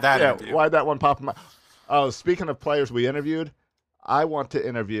remember that interview. Why'd that one pop in my? Oh, speaking of players we interviewed, I want to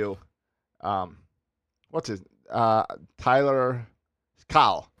interview. What's his? Kyle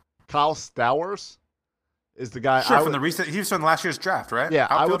Stowers is the guy. Sure, he was from last year's draft, right? Yeah,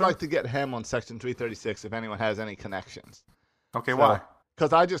 Outfielder? I would like to get him on Section 336 if anyone has any connections. Okay, why?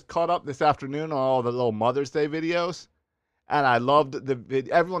 Because I just caught up this afternoon on all the little Mother's Day videos, and I loved the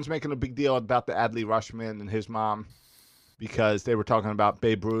video. Everyone's making a big deal about the Adley Rushman and his mom because they were talking about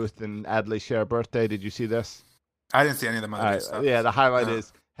Babe Ruth and Adley share a birthday. Did you see this? I didn't see any of the Mother's Day stuff. Yeah, the highlight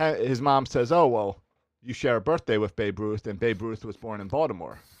is his mom says, "Oh, well, you share a birthday with Babe Ruth, and Babe Ruth was born in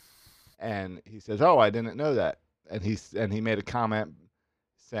Baltimore." And he says, "Oh, I didn't know that." And he made a comment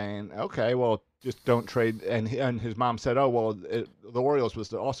saying, "Okay, well, just don't trade." And his mom said, "Oh, well, the Orioles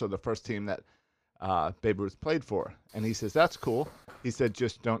was also the first team that Babe Ruth played for." And he says, "That's cool." He said,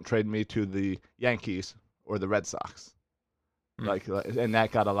 "Just don't trade me to the Yankees or the Red Sox." And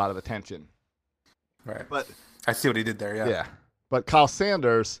that got a lot of attention. Right. But I see what he did there. Yeah. Yeah. But Kyle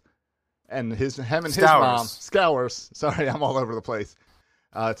Sanders and his mom, Skowers. Sorry, I'm all over the place.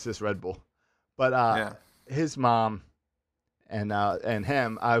 It's just Red Bull. But his mom and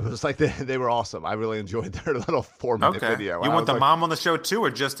him, I was like, they were awesome. I really enjoyed their little 4-minute video. You want the mom on the show too, or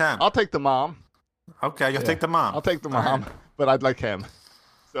just him? I'll take the mom. Okay, you'll take the mom. I'll take the mom, but I'd like him.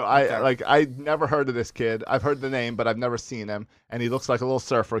 So I never heard of this kid. I've heard the name, but I've never seen him. And he looks like a little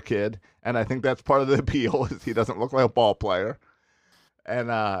surfer kid. And I think that's part of the appeal is he doesn't look like a ball player. And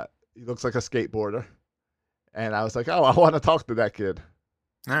he looks like a skateboarder. And I was like, oh, I want to talk to that kid.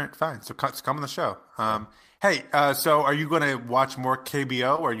 All right, fine. So come on the show. Hey, so are you going to watch more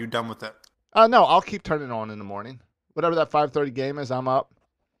KBO, or are you done with it? No, I'll keep turning it on in the morning. Whatever that 5:30 game is, I'm up.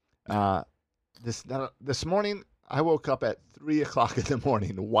 This morning, I woke up at 3 o'clock in the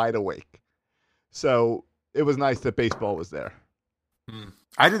morning, wide awake. So it was nice that baseball was there.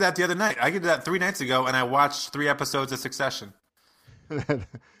 I did that the other night. I did that 3 nights ago, and I watched 3 episodes of Succession.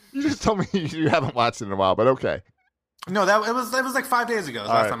 You just told me you haven't watched it in a while, but okay. No, it was like 5 days ago.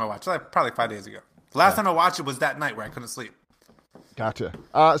 Last time I watched it, probably 5 days ago. The last time I watched it was that night where I couldn't sleep. Gotcha.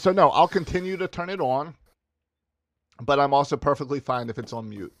 So no, I'll continue to turn it on, but I'm also perfectly fine if it's on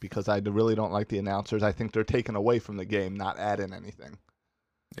mute because I really don't like the announcers. I think they're taken away from the game, not adding anything.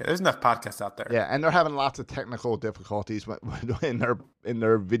 Yeah, there's enough podcasts out there. Yeah, and they're having lots of technical difficulties in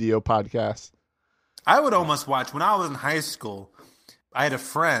their video podcasts. I would almost watch when I was in high school. I had a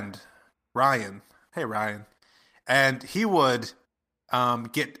friend, Ryan. Hey, Ryan. And he would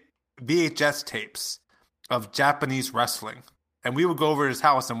get VHS tapes of Japanese wrestling. And we would go over to his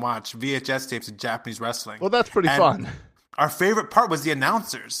house and watch VHS tapes of Japanese wrestling. Well, that's pretty fun. Our favorite part was the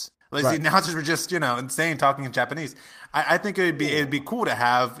announcers. Like the announcers were just, insane talking in Japanese. I think it'd be cool to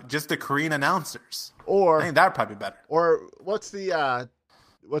have just the Korean announcers. I think that'd probably be better. Or what's the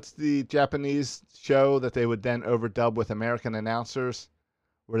Japanese show that they would then overdub with American announcers?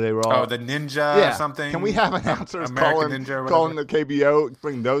 Where they were all the Ninja or something. Can we have announcers calling the KBO,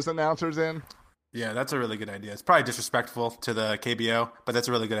 bring those announcers in? Yeah, that's a really good idea. It's probably disrespectful to the KBO, but that's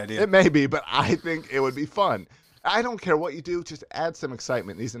a really good idea. It may be, but I think it would be fun. I don't care what you do, just add some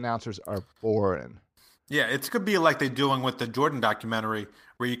excitement. These announcers are boring. Yeah, it could be like they're doing with the Jordan documentary,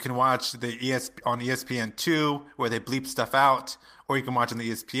 where you can watch on ESPN2 where they bleep stuff out, or you can watch on the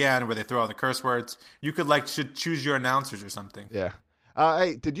ESPN where they throw out the curse words. You could should choose your announcers or something. Yeah.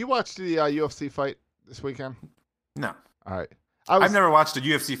 Hey, did you watch the UFC fight this weekend? No. All right. I've never watched a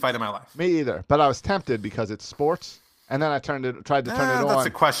UFC fight in my life. Me either, but I was tempted because it's sports, and then I tried to turn it on. That's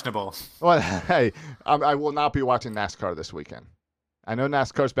questionable. Well, hey, I will not be watching NASCAR this weekend. I know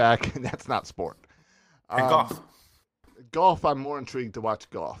NASCAR's back, and that's not sport. And golf. Golf, I'm more intrigued to watch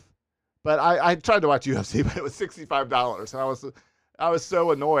golf. But I tried to watch UFC, but it was $65, and I was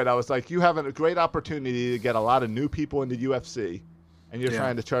so annoyed. I was like, you have a great opportunity to get a lot of new people into UFC, and you're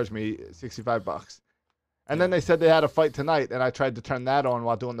trying to charge me $65. And then they said they had a fight tonight, and I tried to turn that on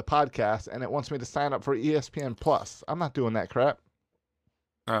while doing the podcast, and it wants me to sign up for ESPN Plus. I'm not doing that crap.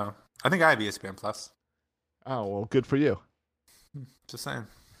 Oh, I think I have ESPN Plus. Oh, well, good for you. Just saying.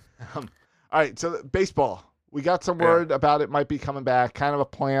 All right, so baseball. We got some word about it might be coming back, kind of a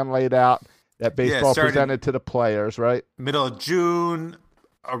plan laid out that baseball presented to the players, right? Middle of June,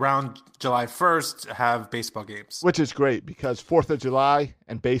 around July 1st, have baseball games. Which is great because 4th of July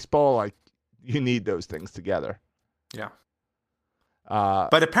and baseball, you need those things together. Yeah.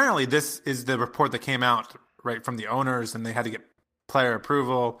 But apparently this is the report that came out right from the owners, and they had to get player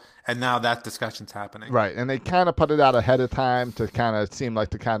approval, and now that discussion's happening. Right, and they kind of put it out ahead of time to kind of seem like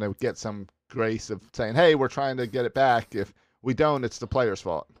to kind of get some grace of saying, hey, we're trying to get it back. If we don't, it's the players'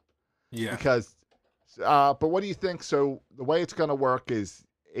 fault. Yeah. Because, but what do you think? So the way it's going to work is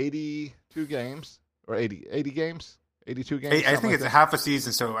 82 games or 80 games? 82 games? I think it's half a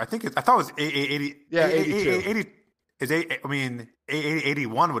season, so I thought it was 80. Yeah, 82.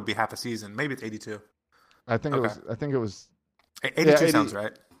 81 would be half a season. Maybe it's 82. I think it was 82 sounds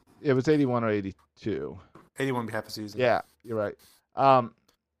right. It was 81 or 82. 81 would be half a season. Yeah, you're right.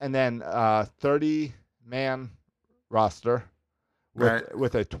 And then 30-man roster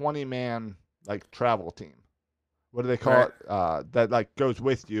with a 20-man travel team. What do they call it? That goes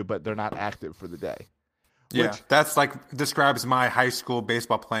with you, but they're not active for the day. Yeah, that's describes my high school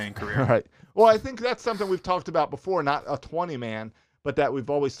baseball playing career. Right. Well, I think that's something we've talked about before, not a 20-man, but that we've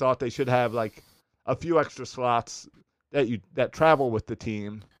always thought they should have a few extra slots that travel with the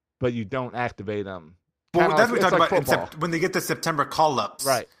team, but you don't activate them. Well, that's what we talked about when they get the September call-ups.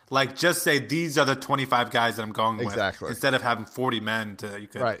 Right. Just say, these are the 25 guys that I'm going with. Exactly. Instead of having 40 men.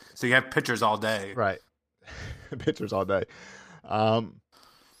 Right. So you have pitchers all day. Right. Pitchers all day.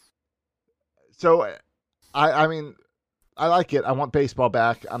 So, I mean, I like it. I want baseball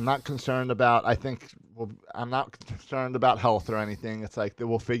back. I'm not concerned about, I'm not concerned about health or anything. It's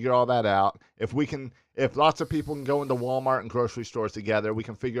we'll figure all that out. If lots of people can go into Walmart and grocery stores together, we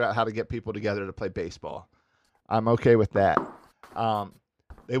can figure out how to get people together to play baseball. I'm okay with that.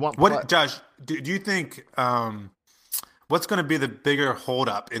 They want Josh, do you think what's going to be the bigger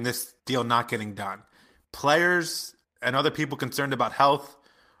holdup in this deal not getting done? Players and other people concerned about health,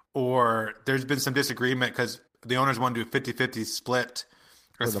 or there's been some disagreement because the owners want to do 50-50 split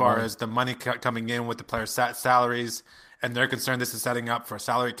as far as the money coming in with the players' salaries, and they're concerned this is setting up for a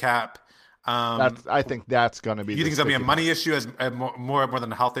salary cap. I think that's going to be. You think it's going to be a money issue as more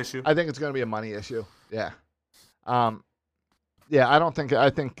than a health issue? I think it's going to be a money issue. Yeah. I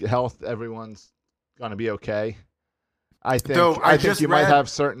think health, everyone's going to be okay. I think you might have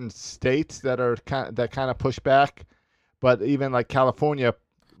certain states that kind of push back, but even California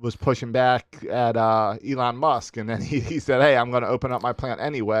was pushing back at Elon Musk, and then he said, hey, I'm going to open up my plant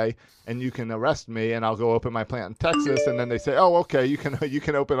anyway, and you can arrest me, and I'll go open my plant in Texas. And then they say, oh, okay, you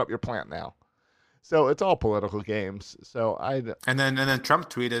can open up your plant now. So it's all political games. So and then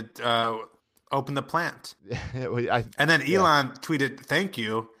Trump tweeted, open the plant. And then Elon tweeted, thank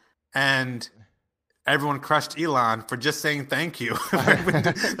you, and everyone crushed Elon for just saying thank you.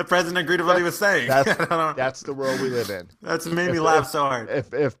 The president agreed to what he was saying. That's the world we live in. That's made me laugh so hard.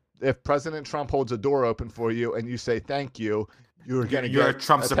 If President Trump holds a door open for you and you say thank you, you're a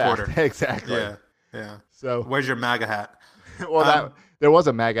Trump supporter. Exactly. Yeah. So where's your MAGA hat? Well, there was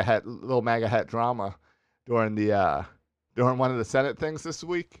a little MAGA hat drama during one of the Senate things this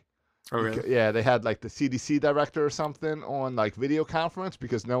week. Oh, really? Yeah, they had the CDC director or something on video conference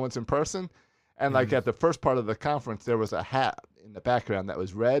because no one's in person. And at the first part of the conference, there was a hat in the background that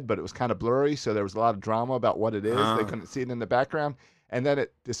was red, but it was kind of blurry. So there was a lot of drama about what it is. They couldn't see it in the background. And then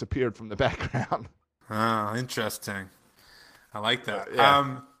it disappeared from the background. Oh, interesting. I like that.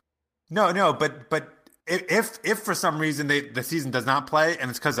 Yeah. No, but if for some reason the season does not play and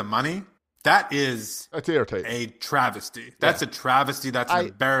it's because of money, that's irritating. A travesty. That's a travesty. That's an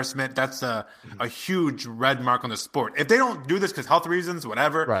embarrassment. That's a huge red mark on the sport. If they don't do this because health reasons,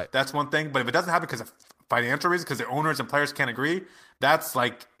 whatever, right. That's one thing. But if it doesn't happen because of financial reasons because their owners and players can't agree, that's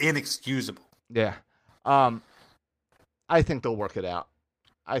like inexcusable. Yeah. I think they'll work it out.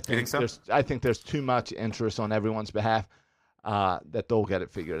 I think there's too much interest on everyone's behalf that they'll get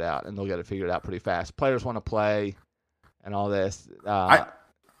it figured out, and they'll get it figured out pretty fast. Players want to play and all this. I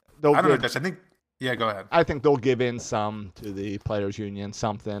don't know, Dutch. I think go ahead. I think they'll give in some to the players' union,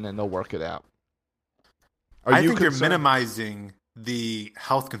 something, and they'll work it out. I think you're minimizing the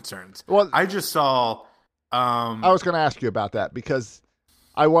health concerns. Well, I just saw. I was going to ask you about that because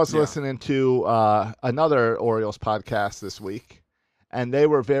I was listening to another Orioles podcast this week, and they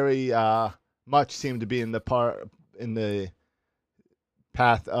were very much seemed to be in the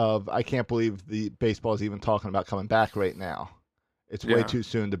path of I can't believe the baseball is even talking about coming back right now. It's way too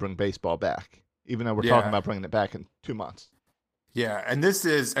soon to bring baseball back, even though we're talking about bringing it back in 2 months. Yeah,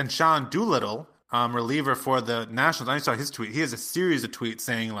 and Sean Doolittle, reliever for the Nationals, I saw his tweet. He has a series of tweets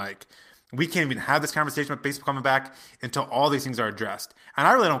saying like, we can't even have this conversation about baseball coming back until all these things are addressed. And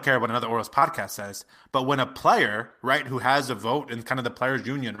I really don't care what another Orioles podcast says, but when a player, right, who has a vote in kind of the players'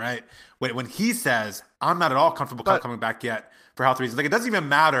 union, right, when he says, I'm not at all comfortable coming back yet for health reasons, like it doesn't even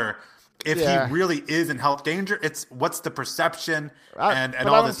matter if he really is in health danger. It's what's the perception and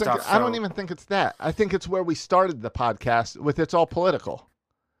all this stuff. I don't even think it's that. I think it's where we started the podcast with it's all political.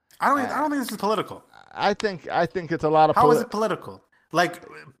 I don't think this is political. I think it's a lot of How is it political? Like,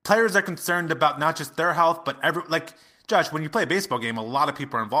 players are concerned about not just their health, but Josh, when you play a baseball game, a lot of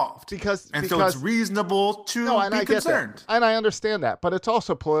people are involved. So it's reasonable to be concerned. And I understand that. But it's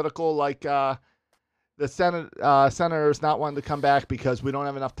also political, like the senators not wanting to come back because we don't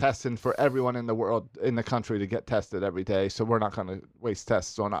have enough testing for everyone in the country to get tested every day, so we're not going to waste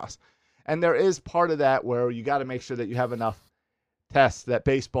tests on us. And there is part of that where you got to make sure that you have enough tests that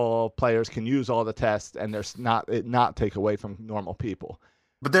baseball players can use all the tests and there's not take away from normal people.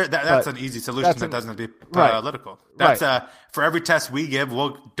 But that's an easy solution that doesn't have to be political. That's for every test we give,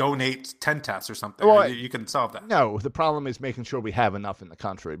 we'll donate 10 tests or something. Well, you can solve that. No, the problem is making sure we have enough in the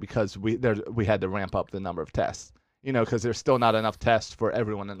country because we had to ramp up the number of tests. Because there's still not enough tests for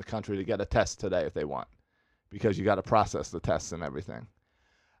everyone in the country to get a test today if they want, because you got to process the tests and everything.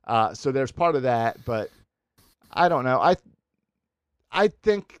 So there's part of that, but I don't know. I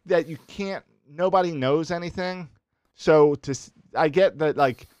think that you can't. Nobody knows anything, so I get that.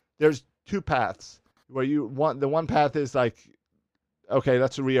 Like, there's two paths where the one path is like, okay,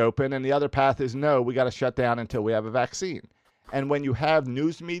 let's reopen, and the other path is no, we got to shut down until we have a vaccine. And when you have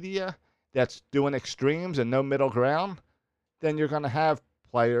news media that's doing extremes and no middle ground, then you're going to have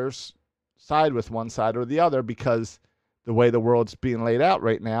players side with one side or the other because the way the world's being laid out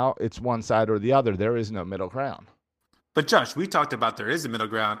right now, it's one side or the other. There is no middle ground. But Josh, we talked about there is a middle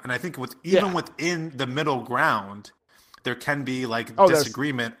ground, and I think even within the middle ground, there can be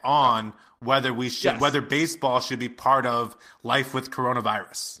disagreement on whether whether baseball should be part of life with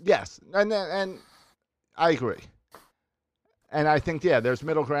coronavirus. Yes, and I agree, and I think there's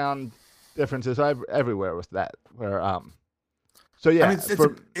middle ground differences everywhere with that. Where so yeah, I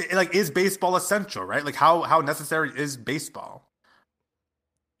mean, is baseball essential? Right, like how necessary is baseball?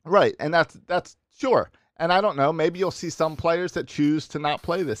 Right, and that's sure. And I don't know, maybe you'll see some players that choose to not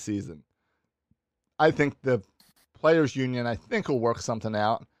play this season. I think the players' union, will work something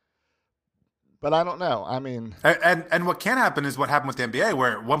out. But I don't know. I mean... And what can happen is what happened with the NBA,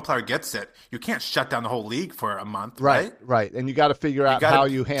 where one player gets it. You can't shut down the whole league for a month, right? Right. And you got to figure out how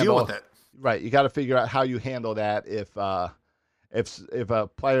you handle... deal with it. Right. You got to figure out how you handle that if a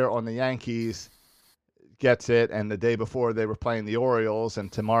player on the Yankees gets it, and the day before they were playing the Orioles,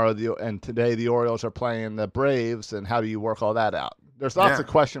 and today the Orioles are playing the Braves, and how do you work all that out? There's lots of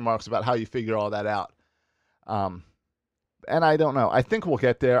question marks about how you figure all that out. And I don't know. I think we'll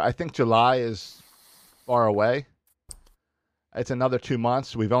get there. I think July is far away. It's another 2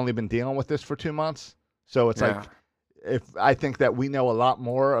 months. We've only been dealing with this for 2 months. So it's I think that we know a lot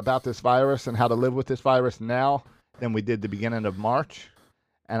more about this virus and how to live with this virus now than we did the beginning of March.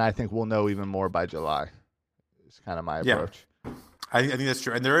 And I think we'll know even more by July. It's kind of my approach. I think that's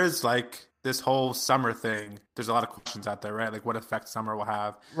true. And there is this whole summer thing. There's a lot of questions out there, right? Like what effect summer will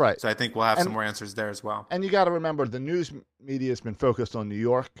have. Right. So I think we'll have some more answers there as well. And you got to remember, the news media has been focused on New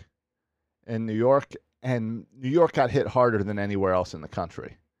York. And New York got hit harder than anywhere else in the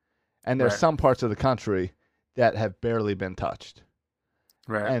country. And there's some parts of the country that have barely been touched.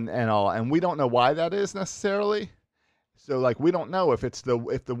 Right. And we don't know why that is necessarily. So we don't know if it's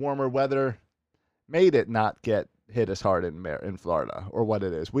if the warmer weather made it not get hit as hard in Florida or what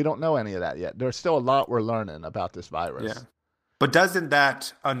it is. We don't know any of that yet. There's still a lot we're learning about this virus. Yeah. But doesn't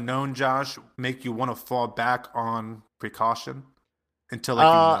that unknown, Josh, make you want to fall back on precaution until you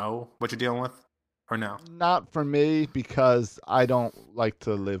know what you're dealing with? or no? Not for me, because I don't like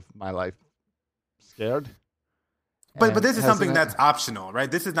to live my life scared. But and this is something hesitant. that's optional, right?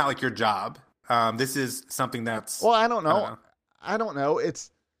 This is not like your job. This is something that's Well, I don't know. know. I don't know.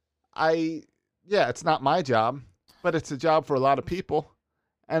 It's not my job, but it's a job for a lot of people.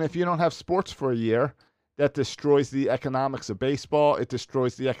 And if you don't have sports for a year, that destroys the economics of baseball. It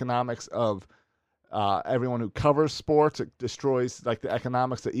destroys the economics of everyone who covers sports. It destroys like the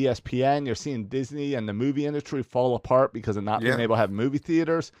economics of ESPN. You're seeing Disney and the movie industry fall apart because of not being able to have movie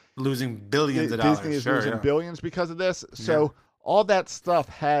theaters. Losing billions of dollars. Disney is Sure, losing yeah. billions because of this. So all that stuff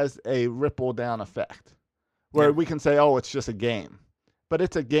has a ripple down effect where we can say, oh, it's just a game. But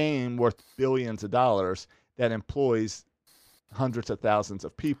it's a game worth billions of dollars that employs hundreds of thousands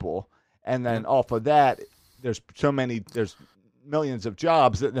of people. And then off of that, there's millions of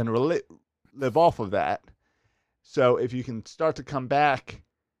jobs that then live off of that. So if you can start to come back,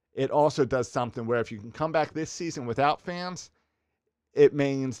 it also does something where if you can come back this season without fans, it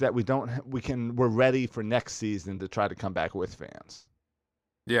means that we're ready for next season to try to come back with fans.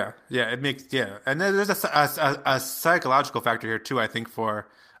 Yeah, it makes and then there's a psychological factor here too. I think for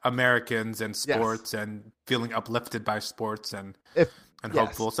Americans and sports and feeling uplifted by sports and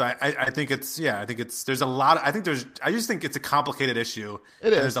hopeful. So I think there's a lot. I just think it's a complicated issue.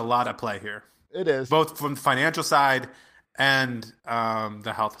 It is. There's a lot at play here. It is both from the financial side and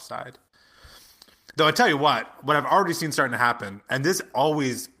the health side. Though I tell you what I've already seen starting to happen, and this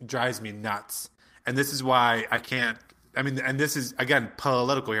always drives me nuts. And this is why I can't. I mean, and this is again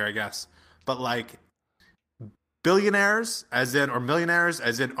political here, I guess. But like billionaires, or millionaires,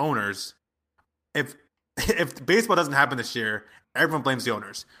 as in owners, if baseball doesn't happen this year, everyone blames the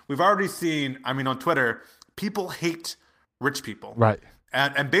owners. We've already seen. I mean, on Twitter, people hate rich people, right?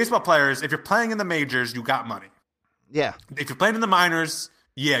 And baseball players, if you're playing in the majors, you got money. Yeah. If you're playing in the minors,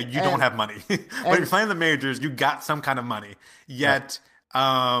 you don't have money. But if you're playing in the majors, you got some kind of money. Yet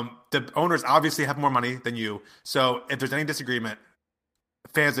the owners obviously have more money than you. So if there's any disagreement,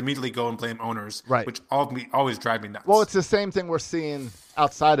 fans immediately go and blame owners, right? Which always drive me nuts. Well, it's the same thing we're seeing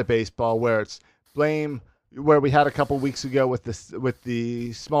outside of baseball, where it's blame. Where we had a couple weeks ago with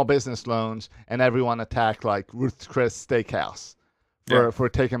the small business loans, and everyone attacked like Ruth's Chris Steakhouse for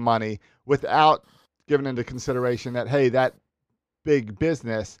taking money without giving into consideration that, hey, that big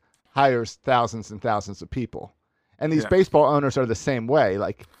business hires thousands and thousands of people. And these baseball owners are the same way.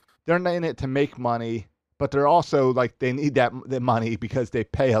 Like, they're in it to make money, but they're also like, they need the money because they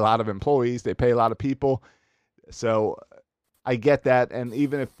pay a lot of employees, they pay a lot of people. So I get that. And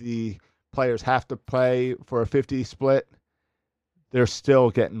even if the players have to play for a 50 split, they're still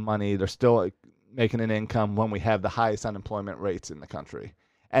getting money. They're still making an income when we have the highest unemployment rates in the country.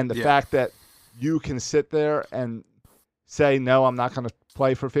 And the fact that you can sit there and say, no, I'm not going to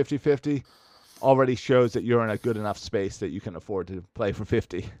play for 50-50 already shows that you're in a good enough space that you can afford to play for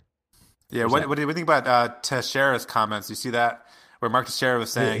 50. Yeah, what do you think about Teixeira's comments? You see that? Where Mark Teixeira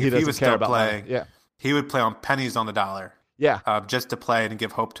was saying if he was still playing, he would play on pennies on the dollar. Yeah. Just to play and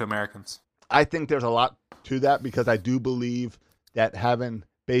give hope to Americans. I think there's a lot to that because I do believe that having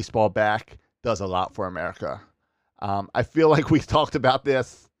baseball back does a lot for America. I feel like we talked about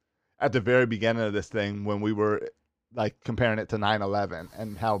this at the very beginning of this thing when we were like comparing it to 9/11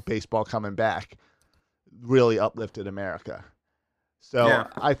 and how baseball coming back really uplifted America. So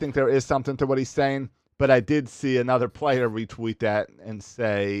I think there is something to what he's saying, but I did see another player retweet that and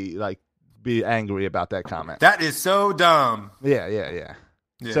say, like, be angry about that comment. That is so dumb. Yeah. Yeah,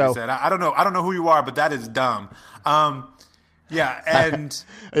 So he said, I don't know who you are, but that is dumb. And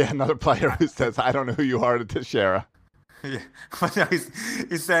another player who says, I don't know who you are, to Teixeira. Yeah. But no,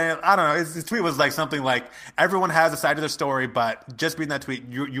 he's saying, I don't know, his tweet was like something like, everyone has a side of their story, but just reading that tweet,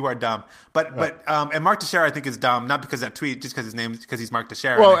 you are dumb. And Mark Teixeira, I think, is dumb, not because of that tweet, just because he's Mark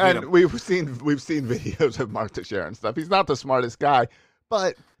Teixeira. Well, and we've seen videos of Mark Teixeira and stuff. He's not the smartest guy,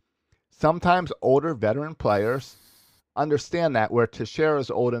 but sometimes older veteran players understand that, where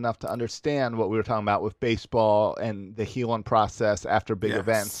Teixeira's old enough to understand what we were talking about with baseball and the healing process after big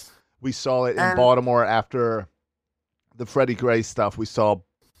events. We saw it in Baltimore after the Freddie Gray stuff. We saw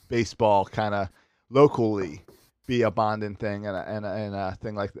baseball kind of locally be a bonding thing and a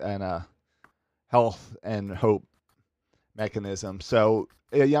thing like, and a health and hope mechanism. So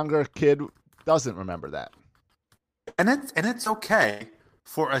a younger kid doesn't remember that. And it's okay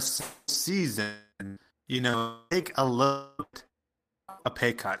for a season, take a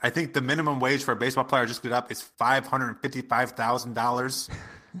pay cut. I think the minimum wage for a baseball player just put up is $555,000.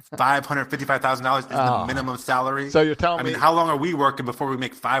 $555,000 is the minimum salary. So you're telling me, how long are we working before we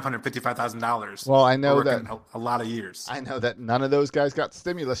make $555,000? Well, I know that a lot of years. I know that none of those guys got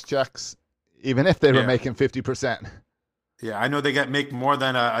stimulus checks even if they were Yeah. making 50%. Yeah, I know they make more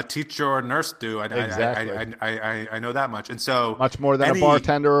than a teacher or a nurse do. Exactly. I know that much. And so Much more than a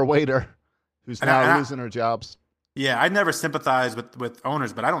bartender or waiter who's now losing their jobs. Yeah, I never sympathize with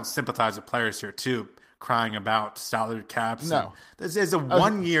owners, but I don't sympathize with players here too, crying about salary caps. No. This is a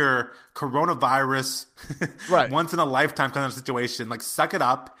 1 year coronavirus, Right. once in a lifetime kind of situation. Like, suck it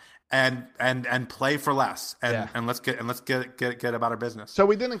up and play for less, and let's get about our business. So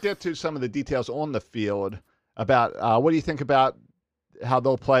we didn't get to some of the details on the field about what do you think about how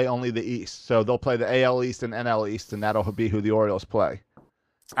they'll play only the East? So they'll play the AL East and NL East, and that'll be who the Orioles play.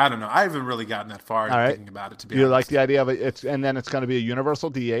 I don't know. I haven't really gotten that far thinking about it, to be honest. You honest. like the idea of it? And then it's going to be a universal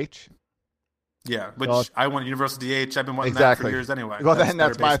DH. Yeah, which I want universal DH. I've been wanting that for years anyway. Well,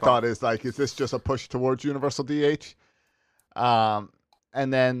 that's my thought is, like, is this just a push towards universal DH?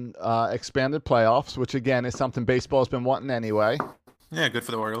 And then expanded playoffs, which, again, is something baseball has been wanting anyway. Yeah, good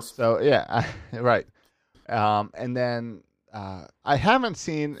for the Orioles. So, yeah, right. And then I haven't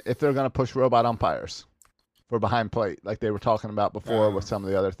seen if they're going to push robot umpires for behind plate, like they were talking about before with some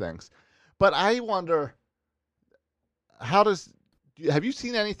of the other things. But I wonder, have you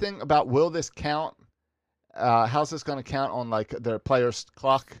seen anything about, will this count? How's this going to count on, like, their players'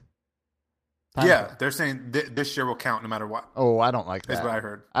 clock? Yeah, they're saying this year will count no matter what. Oh, I don't like that. That's what I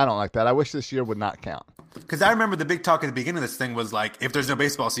heard. I don't like that. I wish this year would not count. Because I remember the big talk at the beginning of this thing was like, if there's no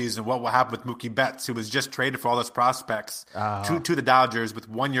baseball season, what will happen with Mookie Betts, who was just traded for all those prospects to the Dodgers with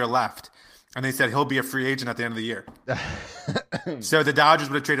 1 year left. And they said he'll be a free agent at the end of the year. So the Dodgers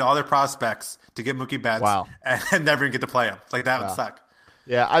would have traded all their prospects to get Mookie Betts and never even get to play him. Like, that would suck.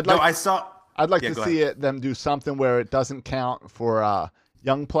 Yeah, I'd like to see them do something where it doesn't count for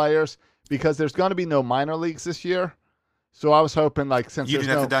young players, because there's going to be no minor leagues this year. So I was hoping, like, since you think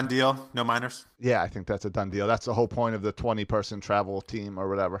that's a done deal, no minors? Yeah, I think that's a done deal. That's the whole point of the 20-person travel team or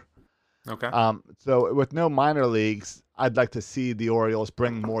whatever. Okay. So with no minor leagues, I'd like to see the Orioles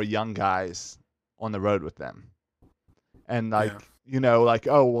bring more young guys on the road with them. And, like,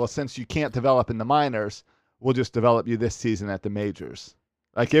 oh, well, since you can't develop in the minors, we'll just develop you this season at the majors.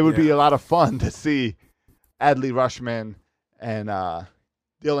 Like, it would be a lot of fun to see Adley Rutschman and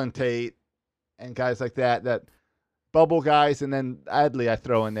Dylan Tate and guys like that bubble guys, and then Adley I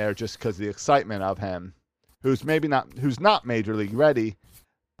throw in there just because the excitement of him, who's not major league ready,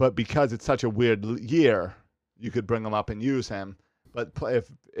 but because it's such a weird year, you could bring him up and use him. But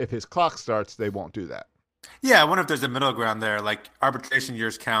if his clock starts, they won't do that. Yeah, I wonder if there's a middle ground there. Like, arbitration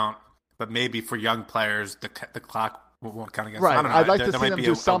years count, but maybe for young players, the clock won't count against them. I don't know. I'd like to see them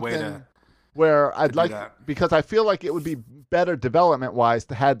do something where because I feel like it would be better development-wise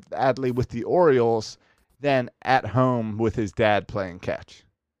to have Adley with the Orioles than at home with his dad playing catch.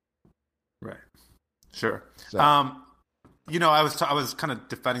 Right. Sure. So. I was kind of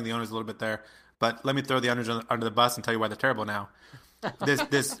defending the owners a little bit there, but let me throw the owners under the bus and tell you why they're terrible now. This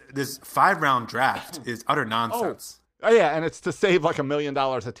 5-round draft is utter nonsense. Oh yeah, and it's to save like $1 million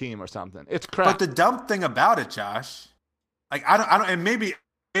a team or something. It's crap. But the dumb thing about it, Josh, like I don't, and maybe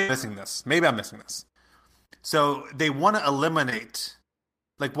I'm missing this. Maybe I'm missing this. So they want to eliminate,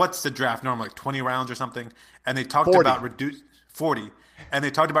 like, what's the draft normally, like 20 rounds or something? And they talked 40. about 40, and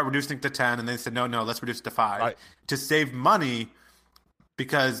they talked about reducing it to 10, and they said no, let's reduce it to 5 to save money,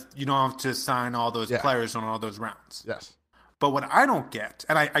 because you don't have to sign all those players on all those rounds. Yes. But what I don't get,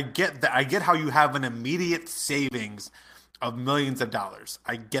 and I get that, I get how you have an immediate savings of millions of dollars.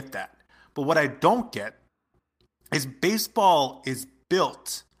 I get that. But what I don't get is baseball is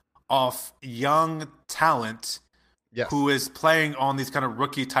built off young talent who is playing on these kind of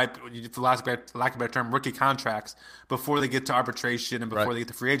rookie type, for lack of a better term, rookie contracts before they get to arbitration and before they get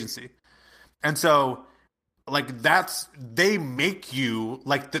to free agency. And so, like, they make you,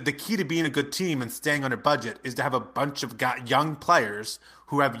 like, the key to being a good team and staying under budget is to have a bunch of young players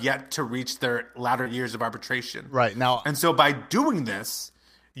who have yet to reach their latter years of arbitration. Right. Now, and so by doing this,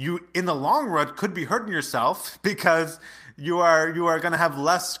 you, in the long run, could be hurting yourself, because you are going to have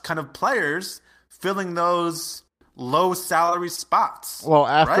less kind of players filling those low salary spots. Well,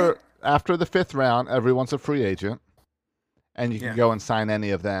 after the 5th round, everyone's a free agent, and you can go and sign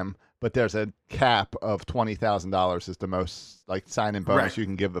any of them. But there's a cap of $20,000 is the most, like, sign-in bonus you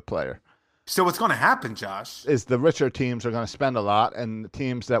can give the player. So what's going to happen, Josh, is the richer teams are going to spend a lot, and the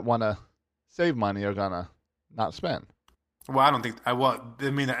teams that want to save money are going to not spend. Well, I don't think I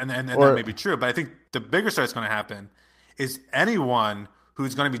mean, and that may be true, but I think the bigger story that's going to happen is anyone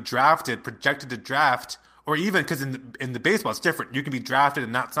who's going to be drafted, projected to draft, or even, because in the baseball it's different. You can be drafted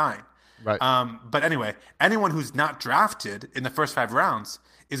and not sign. Right. But anyway, anyone who's not drafted in the first 5 rounds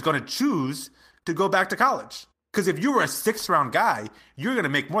is going to choose to go back to college. Because if you were a 6th-round guy, you're going to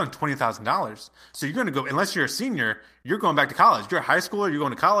make more than $20,000. So you're going to go, unless you're a senior, you're going back to college. If you're a high schooler, you're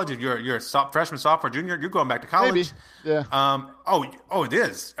going to college. If you're a freshman, sophomore, junior, you're going back to college. Maybe. Yeah. It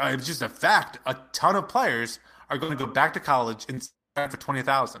is. It's just a fact. A ton of players are going to go back to college and sign for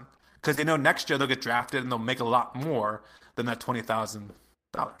 $20,000 because they know next year they'll get drafted and they'll make a lot more than that $20,000.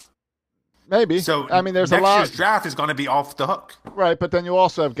 Maybe. So I mean, there's a lot. Next year's draft is going to be off the hook. Right, but then you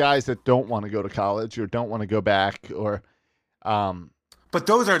also have guys that don't want to go to college or don't want to go back or. But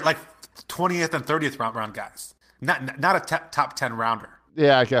those are like 20th and 30th round guys, not a top 10 rounder.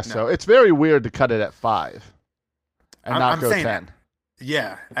 Yeah, I guess so. It's very weird to cut it at 5 and not go saying, 10.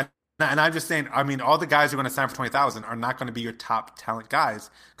 Yeah, and I'm just saying. I mean, all the guys who are going to sign for $20,000 are not going to be your top talent guys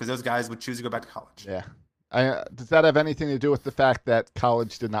because those guys would choose to go back to college. Yeah. Does that have anything to do with the fact that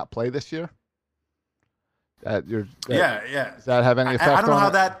college did not play this year? Yeah. Does that have any effect on it? I don't know how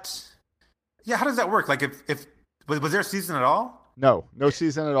that. Yeah, how does that work? Like, if was there a season at all? No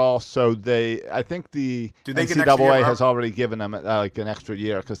season at all. So I think the NCAA has already given them like an extra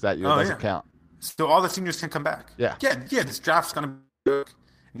year because that year doesn't count. So all the seniors can come back. Yeah. This draft's going to be a joke.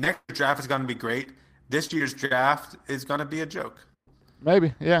 Next year's draft is going to be great. This year's draft is going to be a joke.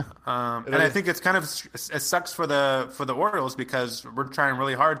 Maybe, yeah. And I think it's kind of it sucks for the Orioles because we're trying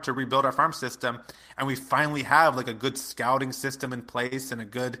really hard to rebuild our farm system, and we finally have like a good scouting system in place and a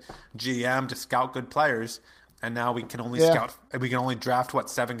good GM to scout good players, and now we can only draft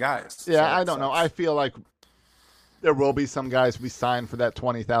 7 guys. Yeah, so I don't know. I feel like there will be some guys we sign for that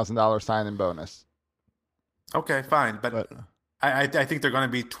 $20,000 signing bonus. Okay, fine, but I think they're going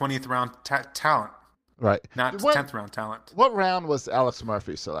to be 20th round talent. Right. Not 10th round talent. What round was Alex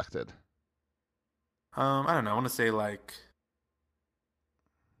Murphy selected? I don't know. I want to say like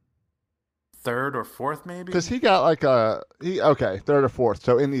 3rd or 4th maybe. Because he got like 3rd or 4th.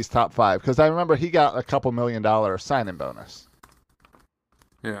 So in these top 5. Because I remember he got a couple $1 million signing bonus.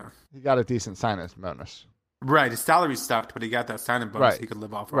 Yeah. He got a decent signing bonus. Right. His salary sucked, but he got that signing bonus he could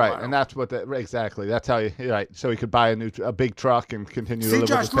live off for a while. And that's what exactly. That's how so he could buy a big truck and continue to live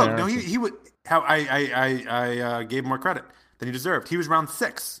Josh, with his parents. No, he would. How I gave him more credit than he deserved. He was round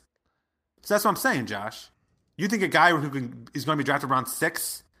 6. So that's what I'm saying, Josh. You think a guy who is going to be drafted round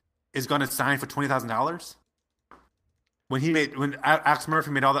 6 is going to sign for $20,000? When Alex Murphy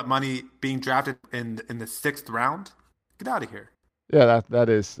made all that money being drafted in the 6th round, get out of here. Yeah, that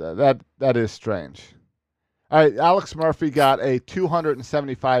is strange. All right, Alex Murphy got a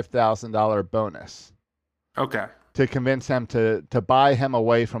 $275,000 bonus. Okay. To convince him to buy him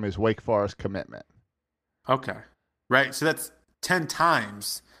away from his Wake Forest commitment. Okay. Right. So that's 10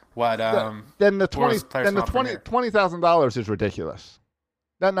 times what then the $20,000 is ridiculous.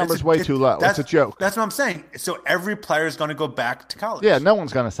 That number's way too low. It's a joke. That's what I'm saying. So every player is going to go back to college. Yeah, no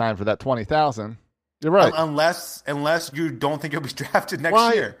one's going to sign for that $20,000. You're right. Unless you don't think you'll be drafted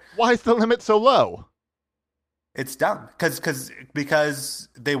next year. Why is the limit so low? It's dumb because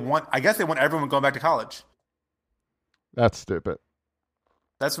they want everyone going back to college. That's stupid.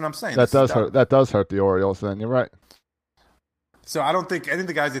 That's what I'm saying. That does hurt the Orioles. Then you're right. So I think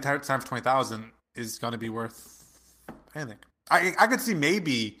the guys they sign for $20,000 is going to be worth anything. I could see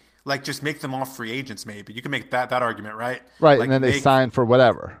maybe like just make them all free agents. Maybe you can make that argument, right? Right, like and then they sign for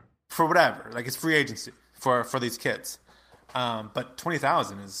whatever. For whatever, like it's free agency for these kids. But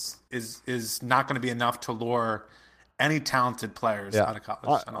 $20,000 is not going to be enough to lure any talented players out of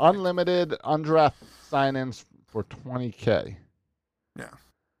college. Unlimited undrafted sign-ins for $20K. Yeah.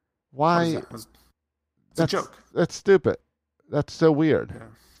 Why? It's a joke. That's stupid. That's so weird. Yeah.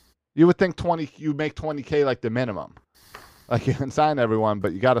 You would think you make $20K like the minimum. Like you can sign everyone,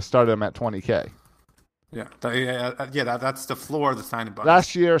 but you got to start them at $20K. Yeah. That's the floor of the signing bonus.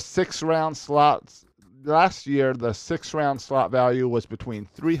 Last year, the 6th-round slot value was between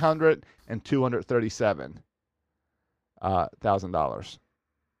 $300,000 and $237,000.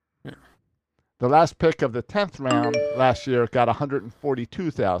 Yeah. The last pick of the 10th round last year got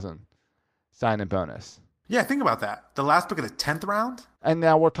 $142,000 sign-in bonus. Yeah, think about that. The last pick of the 10th round? And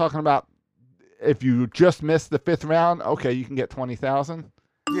now we're talking about if you just missed the 5th round, okay, you can get $20,000.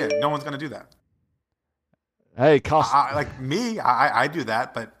 Yeah, no one's going to do that. Hey, I do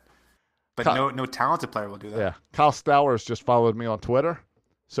that, but no talented player will do that. Yeah. Kyle Stowers just followed me on Twitter,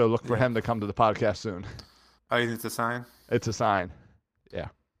 so look for him to come to the podcast soon. Oh, you think it's a sign? It's a sign. Yeah.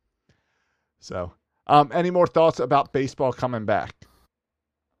 So, any more thoughts about baseball coming back?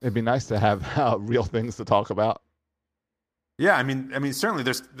 It'd be nice to have real things to talk about. Yeah, I mean, certainly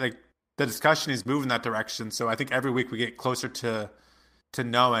there's like the discussion is moving that direction. So I think every week we get closer to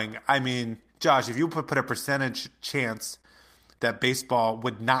knowing. I mean, Josh, if you put a percentage chance that baseball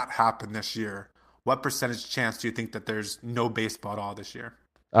would not happen this year, what percentage chance do you think that there's no baseball at all this year?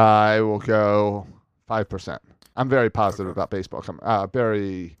 I will go 5%. I'm very positive about baseball coming.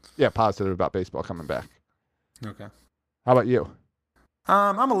 Positive about baseball coming back. Okay. How about you?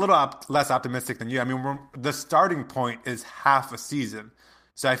 I'm a little less optimistic than you. I mean, the starting point is half a season,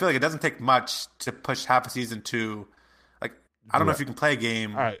 so I feel like it doesn't take much to push half a season to, like, I don't know if you can play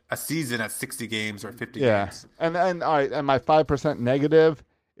a season at 60 games or 50 games. And all right, and my 5% negative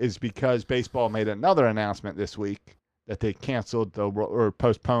is because baseball made another announcement this week that they canceled or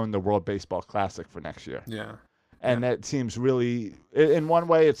postponed the World Baseball Classic for next year. Yeah. And that seems really, in one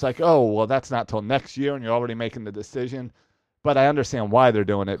way, it's like, oh, well, that's not till next year, and you're already making the decision. But I understand why they're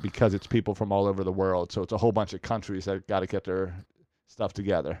doing it, because it's people from all over the world. So it's a whole bunch of countries that got to get their stuff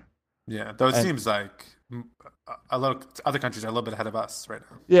together. Yeah, though it seems like a lot of other countries are a little bit ahead of us right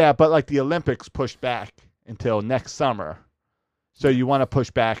now. Yeah, but like the Olympics pushed back until next summer. So you want to push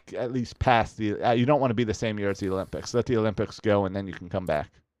back at least past you don't want to be the same year as the Olympics. Let the Olympics go, and then you can come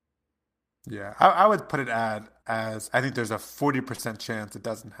back. Yeah, I would put it as I think there's a 40% chance it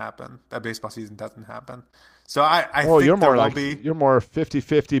doesn't happen. That baseball season doesn't happen. So I think you're more there will be. You're more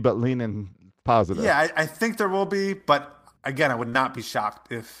 50-50, but leaning positive. Yeah, I think there will be, but again, I would not be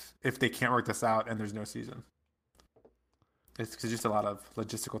shocked if they can't work this out and there's no season. It's just a lot of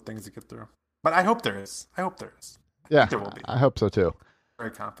logistical things to get through. But I hope there is. Yeah, there will be. I hope so too.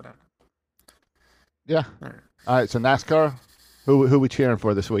 Very confident. Yeah. All right. So NASCAR, who we cheering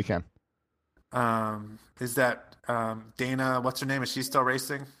for this weekend? Is that Dana? What's her name? Is she still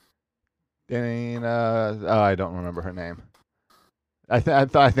racing? Dana. Oh, I don't remember her name. I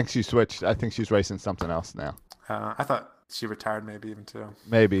think she switched. I think she's racing something else now. I thought she retired, maybe even too.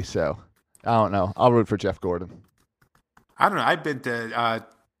 Maybe so. I don't know. I'll root for Jeff Gordon. I don't know. I've been to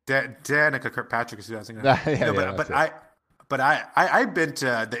Danica Kirkpatrick is who I was thinking. But I've been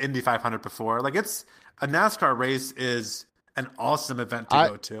to the Indy 500 before. Like, it's a NASCAR race is an awesome event to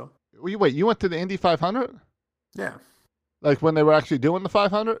go to. Wait, you went to the Indy 500? Yeah. Like when they were actually doing the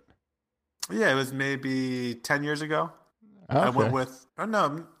 500? Yeah, it was maybe 10 years ago. Okay. I went with,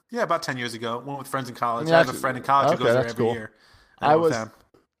 about 10 years ago. Went with friends in college. I have a friend in college who goes there every year.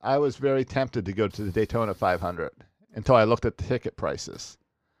 I was very tempted to go to the Daytona 500 until I looked at the ticket prices.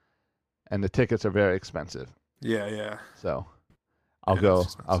 And the tickets are very expensive. Yeah. So I'll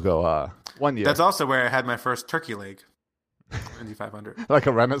go 1 year. That's also where I had my first turkey leg. Indy 500. Like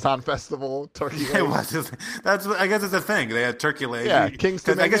a Renaissance Festival turkey leg. It was. I guess it's a thing. They had turkey leg. Yeah,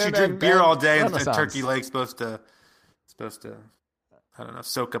 Kingston. I guess you drink beer all day, and turkey leg's supposed to, I don't know,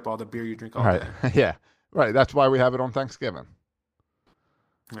 soak up all the beer you drink all day. Yeah, right. That's why we have it on Thanksgiving.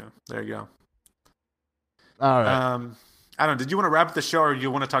 Yeah, there you go. All right. I don't know. Did you want to wrap up the show, or do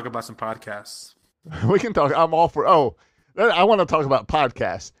you want to talk about some podcasts? We can talk. I'm all for. Oh, I want to talk about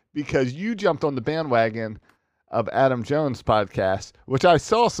podcasts because you jumped on the bandwagon of Adam Jones' podcast, which I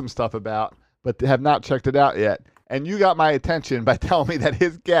saw some stuff about, but have not checked it out yet. And you got my attention by telling me that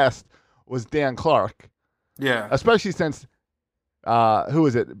his guest was Dan Clark. Yeah. Especially since, who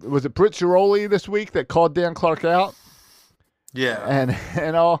was it? Was it Britt Giroli this week that called Dan Clark out? Yeah. And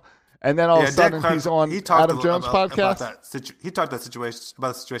then all of a sudden Clark, he's on Adam Jones' podcast. He talked about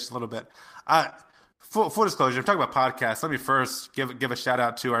the situation a little bit. Full disclosure, I'm talking about podcasts. Let me first give a shout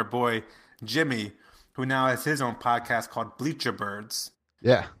out to our boy Jimmy, who now has his own podcast called Bleacher Birds.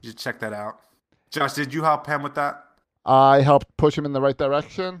 Yeah. You should check that out. Josh, did you help him with that? I helped push him in the right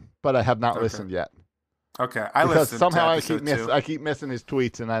direction, but I have not listened yet. Okay. Because somehow I keep missing his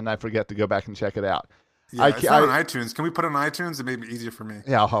tweets, and then I forget to go back and check it out. Yeah, it's not on iTunes. Can we put it on iTunes? It may be easier for me.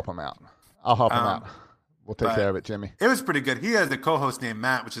 Yeah, I'll help him out. We'll take care of it, Jimmy. It was pretty good. He has a co-host named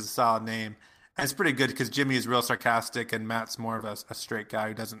Matt, which is a solid name. And it's pretty good because Jimmy is real sarcastic, and Matt's more of a straight guy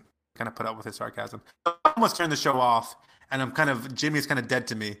who doesn't kind of put up with his sarcasm. I almost turned the show off, and Jimmy's kind of dead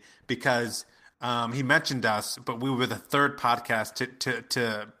to me because he mentioned us, but we were the third podcast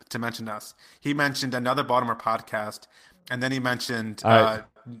to mention us. He mentioned another Baltimore podcast, and then he mentioned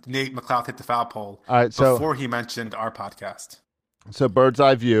Nate McLeod Hit the Foul Pole before he mentioned our podcast. So Bird's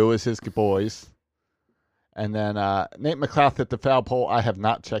Eye View is his boys. And then Nate McLeod Hit the Foul Pole I have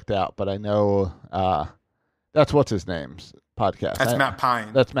not checked out, but I know that's what's his name's podcast. That's Matt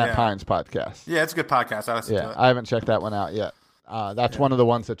Pine. That's Matt Pine's podcast. Yeah, it's a good podcast. I listen to it. I haven't checked that one out yet. That's one of the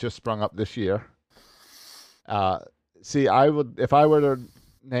ones that just sprung up this year. I would, if I were to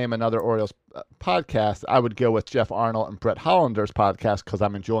name another Orioles podcast, I would go with Jeff Arnold and Brett Hollander's podcast because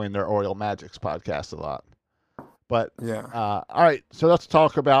I'm enjoying their Oriole Magics podcast a lot. But all right, so let's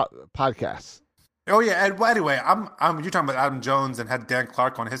talk about podcasts. Oh yeah, and anyway, you're talking about Adam Jones and had Dan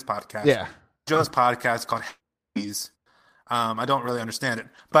Clark on his podcast. Yeah, Jones' podcast called Haze. I don't really understand it,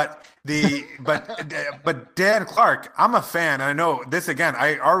 but but Dan Clark, I'm a fan. And I know this again.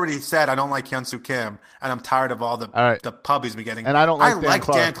 I already said I don't like Hyunsoo Kim, and I'm tired of all the pub he's been getting. And I don't like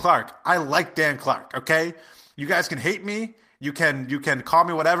Dan Clark. I like Dan Clark. Okay, you guys can hate me. You can call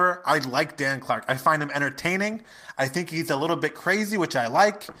me whatever. I like Dan Clark. I find him entertaining. I think he's a little bit crazy, which I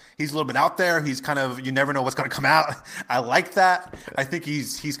like. He's a little bit out there. He's kind of, you never know what's going to come out. I like that. I think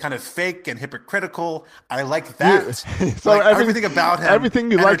he's kind of fake and hypocritical. I like that. So like, everything about him everything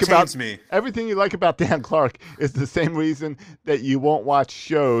you like about me. Everything you like about Dan Clark is the same reason that you won't watch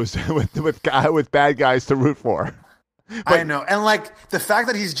shows with bad guys to root for. But, I know. And like the fact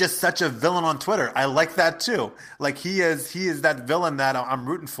that he's just such a villain on Twitter, I like that too. Like he is that villain that I'm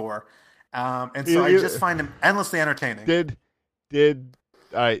rooting for. And so I just find him endlessly entertaining. All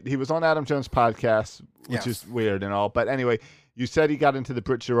right, he was on Adam Jones' podcast, which is weird and all. But anyway, you said he got into the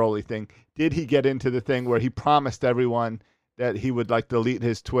Britt Giroli thing. Did he get into the thing where he promised everyone that he would like delete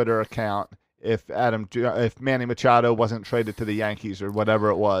his Twitter account if Manny Machado wasn't traded to the Yankees or whatever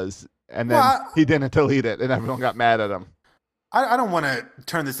it was? And then he didn't delete it, and everyone got mad at him. I don't want to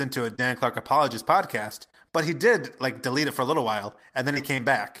turn this into a Dan Clark apologist podcast, but he did like delete it for a little while, and then he came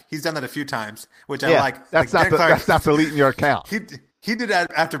back. He's done that a few times, which I like. That's like that's not deleting your account. He did that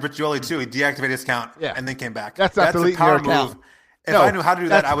after Britt Giroli too. He deactivated his account and then came back. That's not deleting your account. If I knew how to do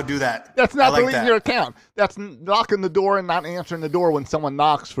that, I would do that. That's not deleting your account. That's knocking the door and not answering the door when someone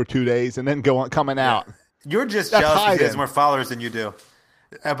knocks for 2 days and then coming out. You're just jealous because he has more followers than you do.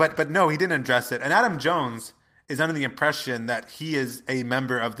 But no, he didn't address it. And Adam Jones is under the impression that he is a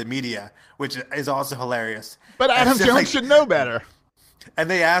member of the media, which is also hilarious. But Adam Jones should know better. And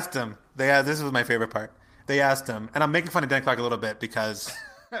they asked him. This was my favorite part. They asked him, and I'm making fun of Dan Clark a little bit because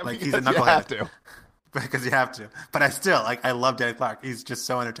he's a knucklehead. You have to. Because you have to. But I love Dan Clark. He's just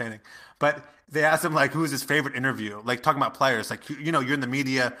so entertaining. But they asked him like, who's his favorite interview? Like talking about players. Like you're in the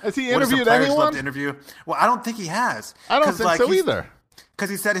media. Has he what interviewed players anyone? Love to interview? Well, I don't think he has. I don't think so either. Because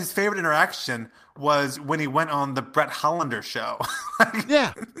he said his favorite interaction was when he went on the Brett Hollander show.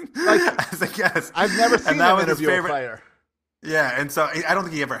 Yeah. I was like, yes. I've never seen him interview a player. Yeah, and so I don't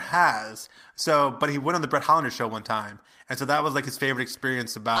think he ever has. So, but he went on the Brett Hollander show one time, and so that was like his favorite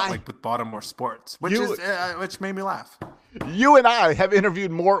experience with Baltimore sports, which made me laugh. You and I have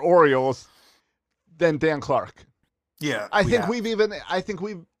interviewed more Orioles than Dan Clark. Yeah, I think we've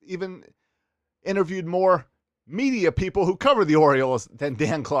even interviewed more media people who cover the Orioles than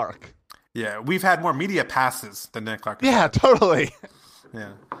Dan Clark. Yeah, we've had more media passes than Dan Clark. Yeah, totally.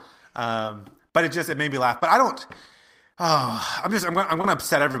 Yeah, but it made me laugh. But I don't. Oh, I'm going to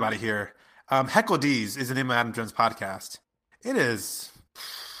upset everybody here. Heckle D's is the name of Adam Jones' podcast. It is.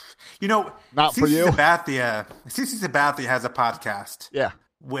 Not for you. CeCe Sabathia has a podcast. Yeah.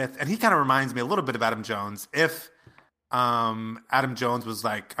 And he kind of reminds me a little bit of Adam Jones. If Adam Jones was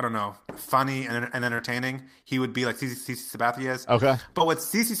like, I don't know, funny and entertaining, he would be like CeCe Sabathia is. Okay. But what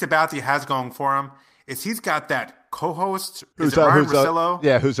CeCe Sabathia has going for him is he's got that co-host. Who's Ryan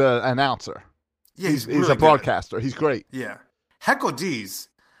Russillo? Who's an announcer. Yeah, he's really a broadcaster. Good. He's great. Yeah. Heckle D's.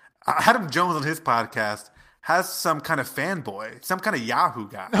 Adam Jones on his podcast has some kind of fanboy, some kind of Yahoo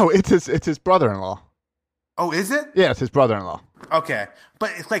guy. No, it's his brother-in-law. Oh, is it? Yeah, it's his brother-in-law. Okay.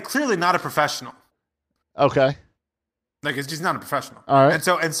 But it's like clearly not a professional. Okay. Like it's just not a professional. All right.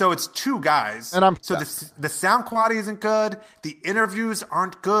 And so it's two guys. And the sound quality isn't good. The interviews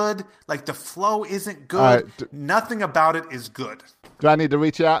aren't good. Like the flow isn't good. Right. Nothing about it is good. Do I need to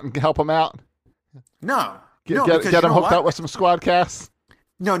reach out and help him out? No. Get him hooked up with some Squadcasts?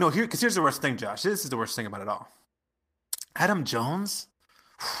 No, because here's the worst thing, Josh. This is the worst thing about it all. Adam Jones?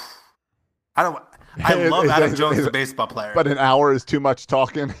 I love Adam Jones as a baseball player. But an hour is too much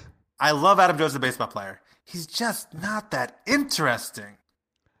talking. I love Adam Jones as a baseball player. He's just not that interesting.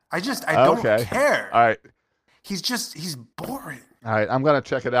 I don't care. All right. He's boring. All right, I'm gonna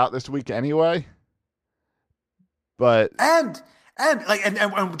check it out this week anyway. But and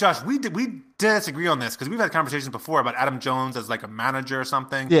Josh, we disagree on this because we've had conversations before about Adam Jones as like a manager or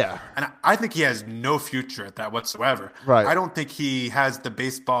something. Yeah. And I think he has no future at that whatsoever. Right. I don't think he has the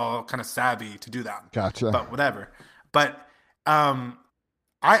baseball kind of savvy to do that. Gotcha. But whatever. But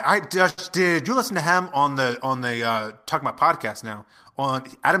did you listen to him on the talking about podcasts now? On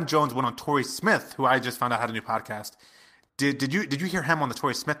Adam Jones went on Torrey Smith, who I just found out had a new podcast. Did you hear him on the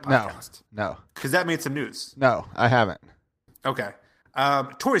Torrey Smith podcast? No. Because that made some news. No, I haven't. Okay.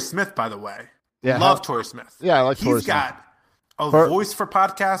 Torrey Smith, by the way. Yeah. Love Torrey Smith. Yeah, I like Torrey Smith. He's got a voice for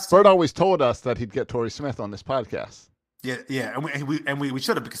podcasting. Bert always told us that he'd get Torrey Smith on this podcast. Yeah, and we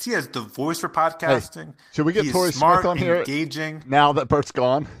should have because he has the voice for podcasting. Hey, should we get Torrey Smith on here? Engaging. Now that Bert's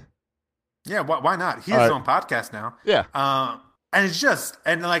gone. Yeah, why not? He All has his right. own podcast now. Yeah. And it's just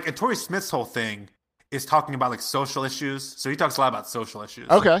and Torrey Smith's whole thing is talking about like social issues. So he talks a lot about social issues.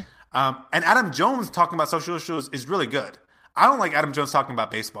 Okay. And Adam Jones talking about social issues is really good. I don't like Adam Jones talking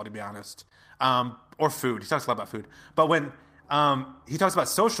about baseball, to be honest, or food. He talks a lot about food. But when he talks about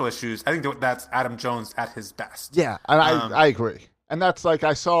social issues, I think that's Adam Jones at his best. Yeah, and I agree. And that's like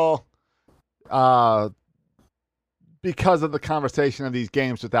I saw because of the conversation of these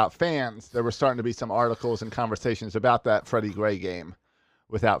games without fans, there were starting to be some articles and conversations about that Freddie Gray game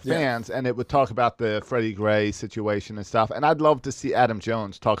without fans, and it would talk about the Freddie Gray situation and stuff. And I'd love to see Adam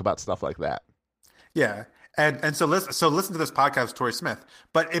Jones talk about stuff like that. Yeah. And so listen to this podcast with Torrey Smith.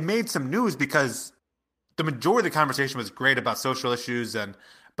 But it made some news because the majority of the conversation was great about social issues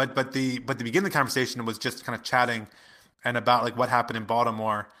but the beginning of the conversation was just kind of chatting and about like what happened in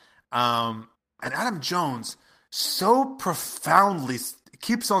Baltimore. And Adam Jones so profoundly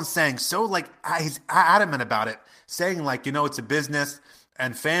keeps on saying, so like he's adamant about it, saying like, it's a business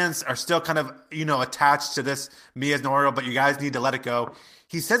and fans are still kind of, attached to this, me as an Oriole, but you guys need to let it go.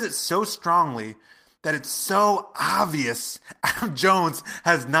 He says it so strongly that it's so obvious Adam Jones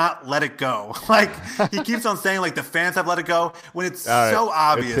has not let it go. Like, he keeps on saying, like, the fans have let it go, when it's so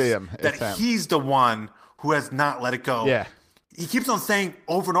obvious that he's the one who has not let it go. Yeah. He keeps on saying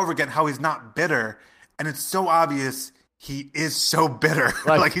over and over again how he's not bitter, and it's so obvious he is so bitter.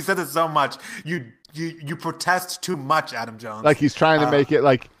 Like, he said it so much. You protest too much, Adam Jones. Like, he's trying to make it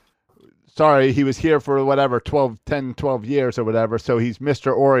like, sorry, he was here for whatever, 10, 12 years or whatever, so he's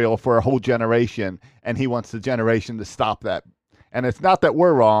Mr. Oriole for a whole generation, and he wants the generation to stop that. And it's not that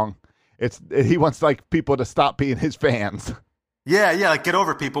we're wrong. He wants, like, people to stop being his fans. Yeah, like, get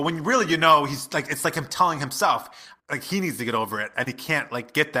over people. When really, he's like, it's like him telling himself, like, he needs to get over it, and he can't,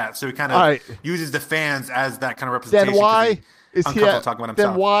 like, get that. So he kind of uses the fans as that kind of representation.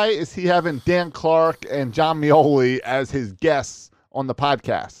 Then why is he having Dan Clark and John Mioli as his guests on the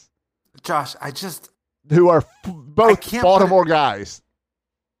podcast? Josh, who are both Baltimore guys.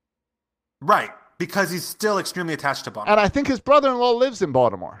 Right, because he's still extremely attached to Baltimore. And I think his brother-in-law lives in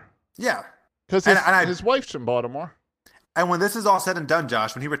Baltimore. Yeah. Because his wife's from Baltimore. And when this is all said and done,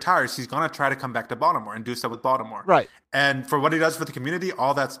 Josh, when he retires, he's going to try to come back to Baltimore and do stuff with Baltimore. Right. And for what he does for the community,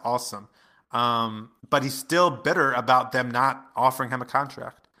 all that's awesome. But he's still bitter about them not offering him a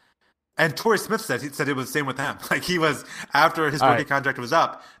contract. And Torrey Smith said it was the same with him. Like, he was, after his rookie contract was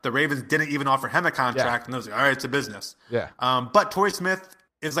up, the Ravens didn't even offer him a contract, and they was like, all right, it's a business. Yeah. But Torrey Smith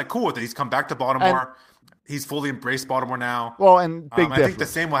is like cool with it. He's come back to Baltimore. He's fully embraced Baltimore now. Well, and big difference. I think the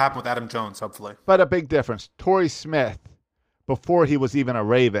same will happen with Adam Jones, hopefully. But a big difference. Torrey Smith, before he was even a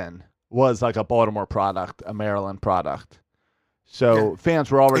Raven, was like a Baltimore product, a Maryland product. So fans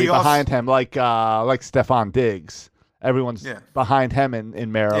were already behind him, like Stephon Diggs. Everyone's behind him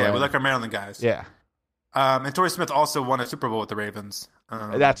in Maryland. Yeah, we like our Maryland guys. Yeah. And Torrey Smith also won a Super Bowl with the Ravens.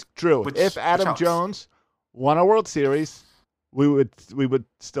 That's true. If Adam Jones won a World Series, we would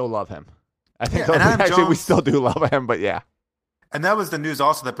still love him. I think we still do love him, but yeah. And that was the news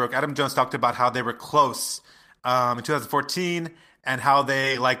also that broke. Adam Jones talked about how they were close in 2014 and how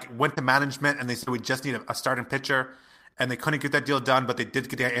they went to management and they said we just need a starting pitcher, and they couldn't get that deal done, but they did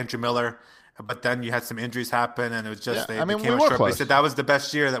get Andrew Miller. But then you had some injuries happen, and it was just they came short. They said that was the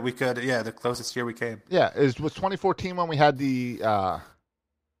best year that we could. Yeah, the closest year we came. Yeah, was 2014 when we had the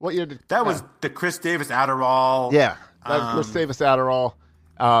what year did that was the Chris Davis Adderall? Yeah, that Chris Davis Adderall.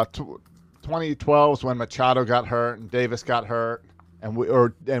 2012 is when Machado got hurt and Davis got hurt and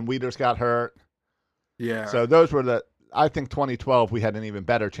Wieters got hurt. Yeah. So those were I think 2012 we had an even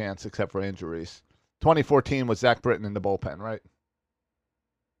better chance except for injuries. 2014 was Zach Britton in the bullpen, right?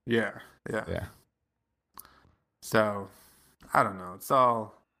 Yeah. Yeah. So, I don't know. It's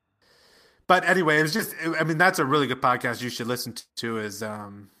all. But anyway, it was just. I mean, that's a really good podcast you should listen to. Is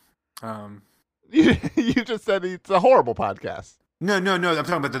You just said it's a horrible podcast. No. I'm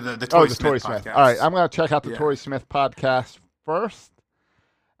talking about the Torrey Smith podcast. All right, I'm going to check out the Torrey Smith podcast first,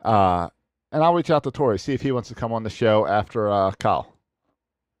 and I'll reach out to Torrey, see if he wants to come on the show after Kyle.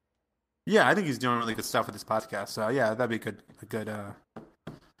 Yeah, I think he's doing really good stuff with this podcast. So yeah, that'd be a good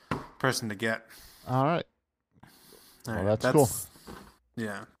person to get. All right. Well, that's cool.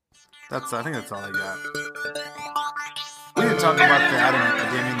 Yeah, I think that's all I got. We didn't talk about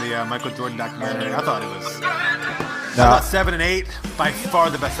the Michael Jordan documentary. I thought it was. About 7 and 8, by far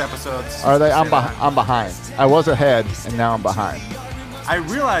the best episodes. Are they? I'm behind. I was ahead, and now I'm behind. I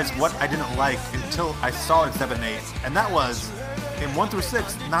realized what I didn't like until I saw in 7 and 8, and that was in 1 through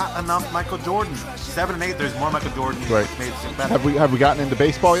 6, not enough Michael Jordan. 7 and 8, there's more Michael Jordan. Right. Made it better. Have we gotten into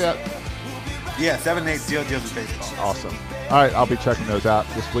baseball yet? Yeah, 7 and 8 deals with baseball. Awesome. All right, I'll be checking those out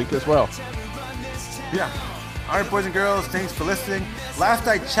this week as well. Yeah. All right, boys and girls, thanks for listening. Last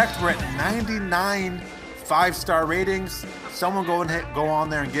I checked, we're at 99 5-star ratings. Someone go on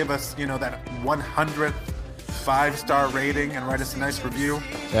there and give us, that 100th 5-star rating and write us a nice review.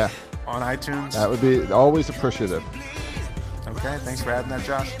 Yeah. On iTunes. That would be always appreciative. Okay, thanks for adding that,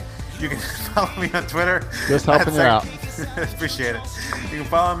 Josh. You can follow me on Twitter. Just helping you out. Appreciate it. You can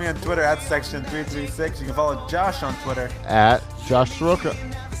follow me on Twitter at Section336. You can follow Josh on Twitter at Josh Soroka,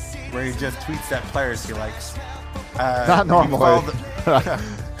 where he just tweets at players he likes. Not normally.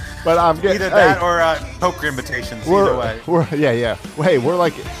 But I'm getting either that or poker invitations. Either way. Yeah. Hey, we're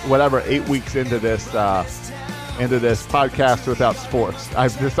like 8 weeks into this podcast without sports.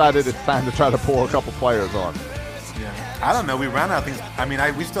 I've decided it's time to try to pull a couple players on. Yeah. I don't know. We ran out of things. I mean,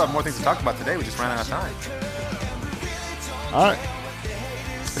 we still have more things to talk about today. We just ran out of time. All right.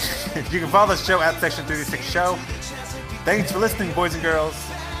 You can follow the show at Section 36 Show. Thanks for listening, boys and girls.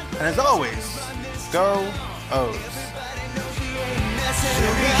 And as always, go O's.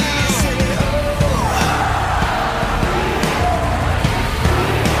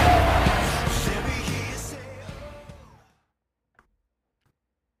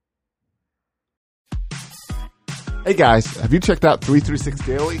 Hey guys, have you checked out 336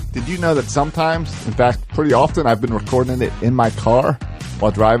 Daily? Did you know that sometimes, in fact pretty often, I've been recording it in my car while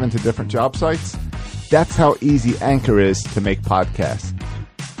driving to different job sites? That's how easy Anchor is to make podcasts.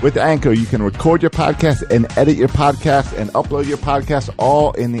 With Anchor, you can record your podcast and edit your podcast and upload your podcast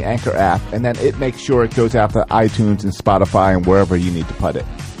all in the Anchor app, and then it makes sure it goes out to iTunes and Spotify and wherever you need to put it.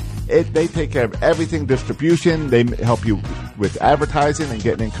 They take care of everything distribution. They help you with advertising and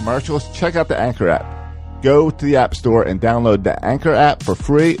getting in commercials. Check out the Anchor app. Go to the App Store and download the Anchor app for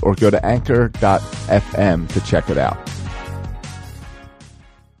free, or go to anchor.fm to check it out.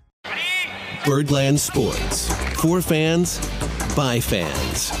 Birdland Sports. For fans, by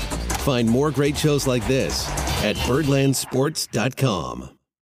fans. Find more great shows like this at birdlandsports.com.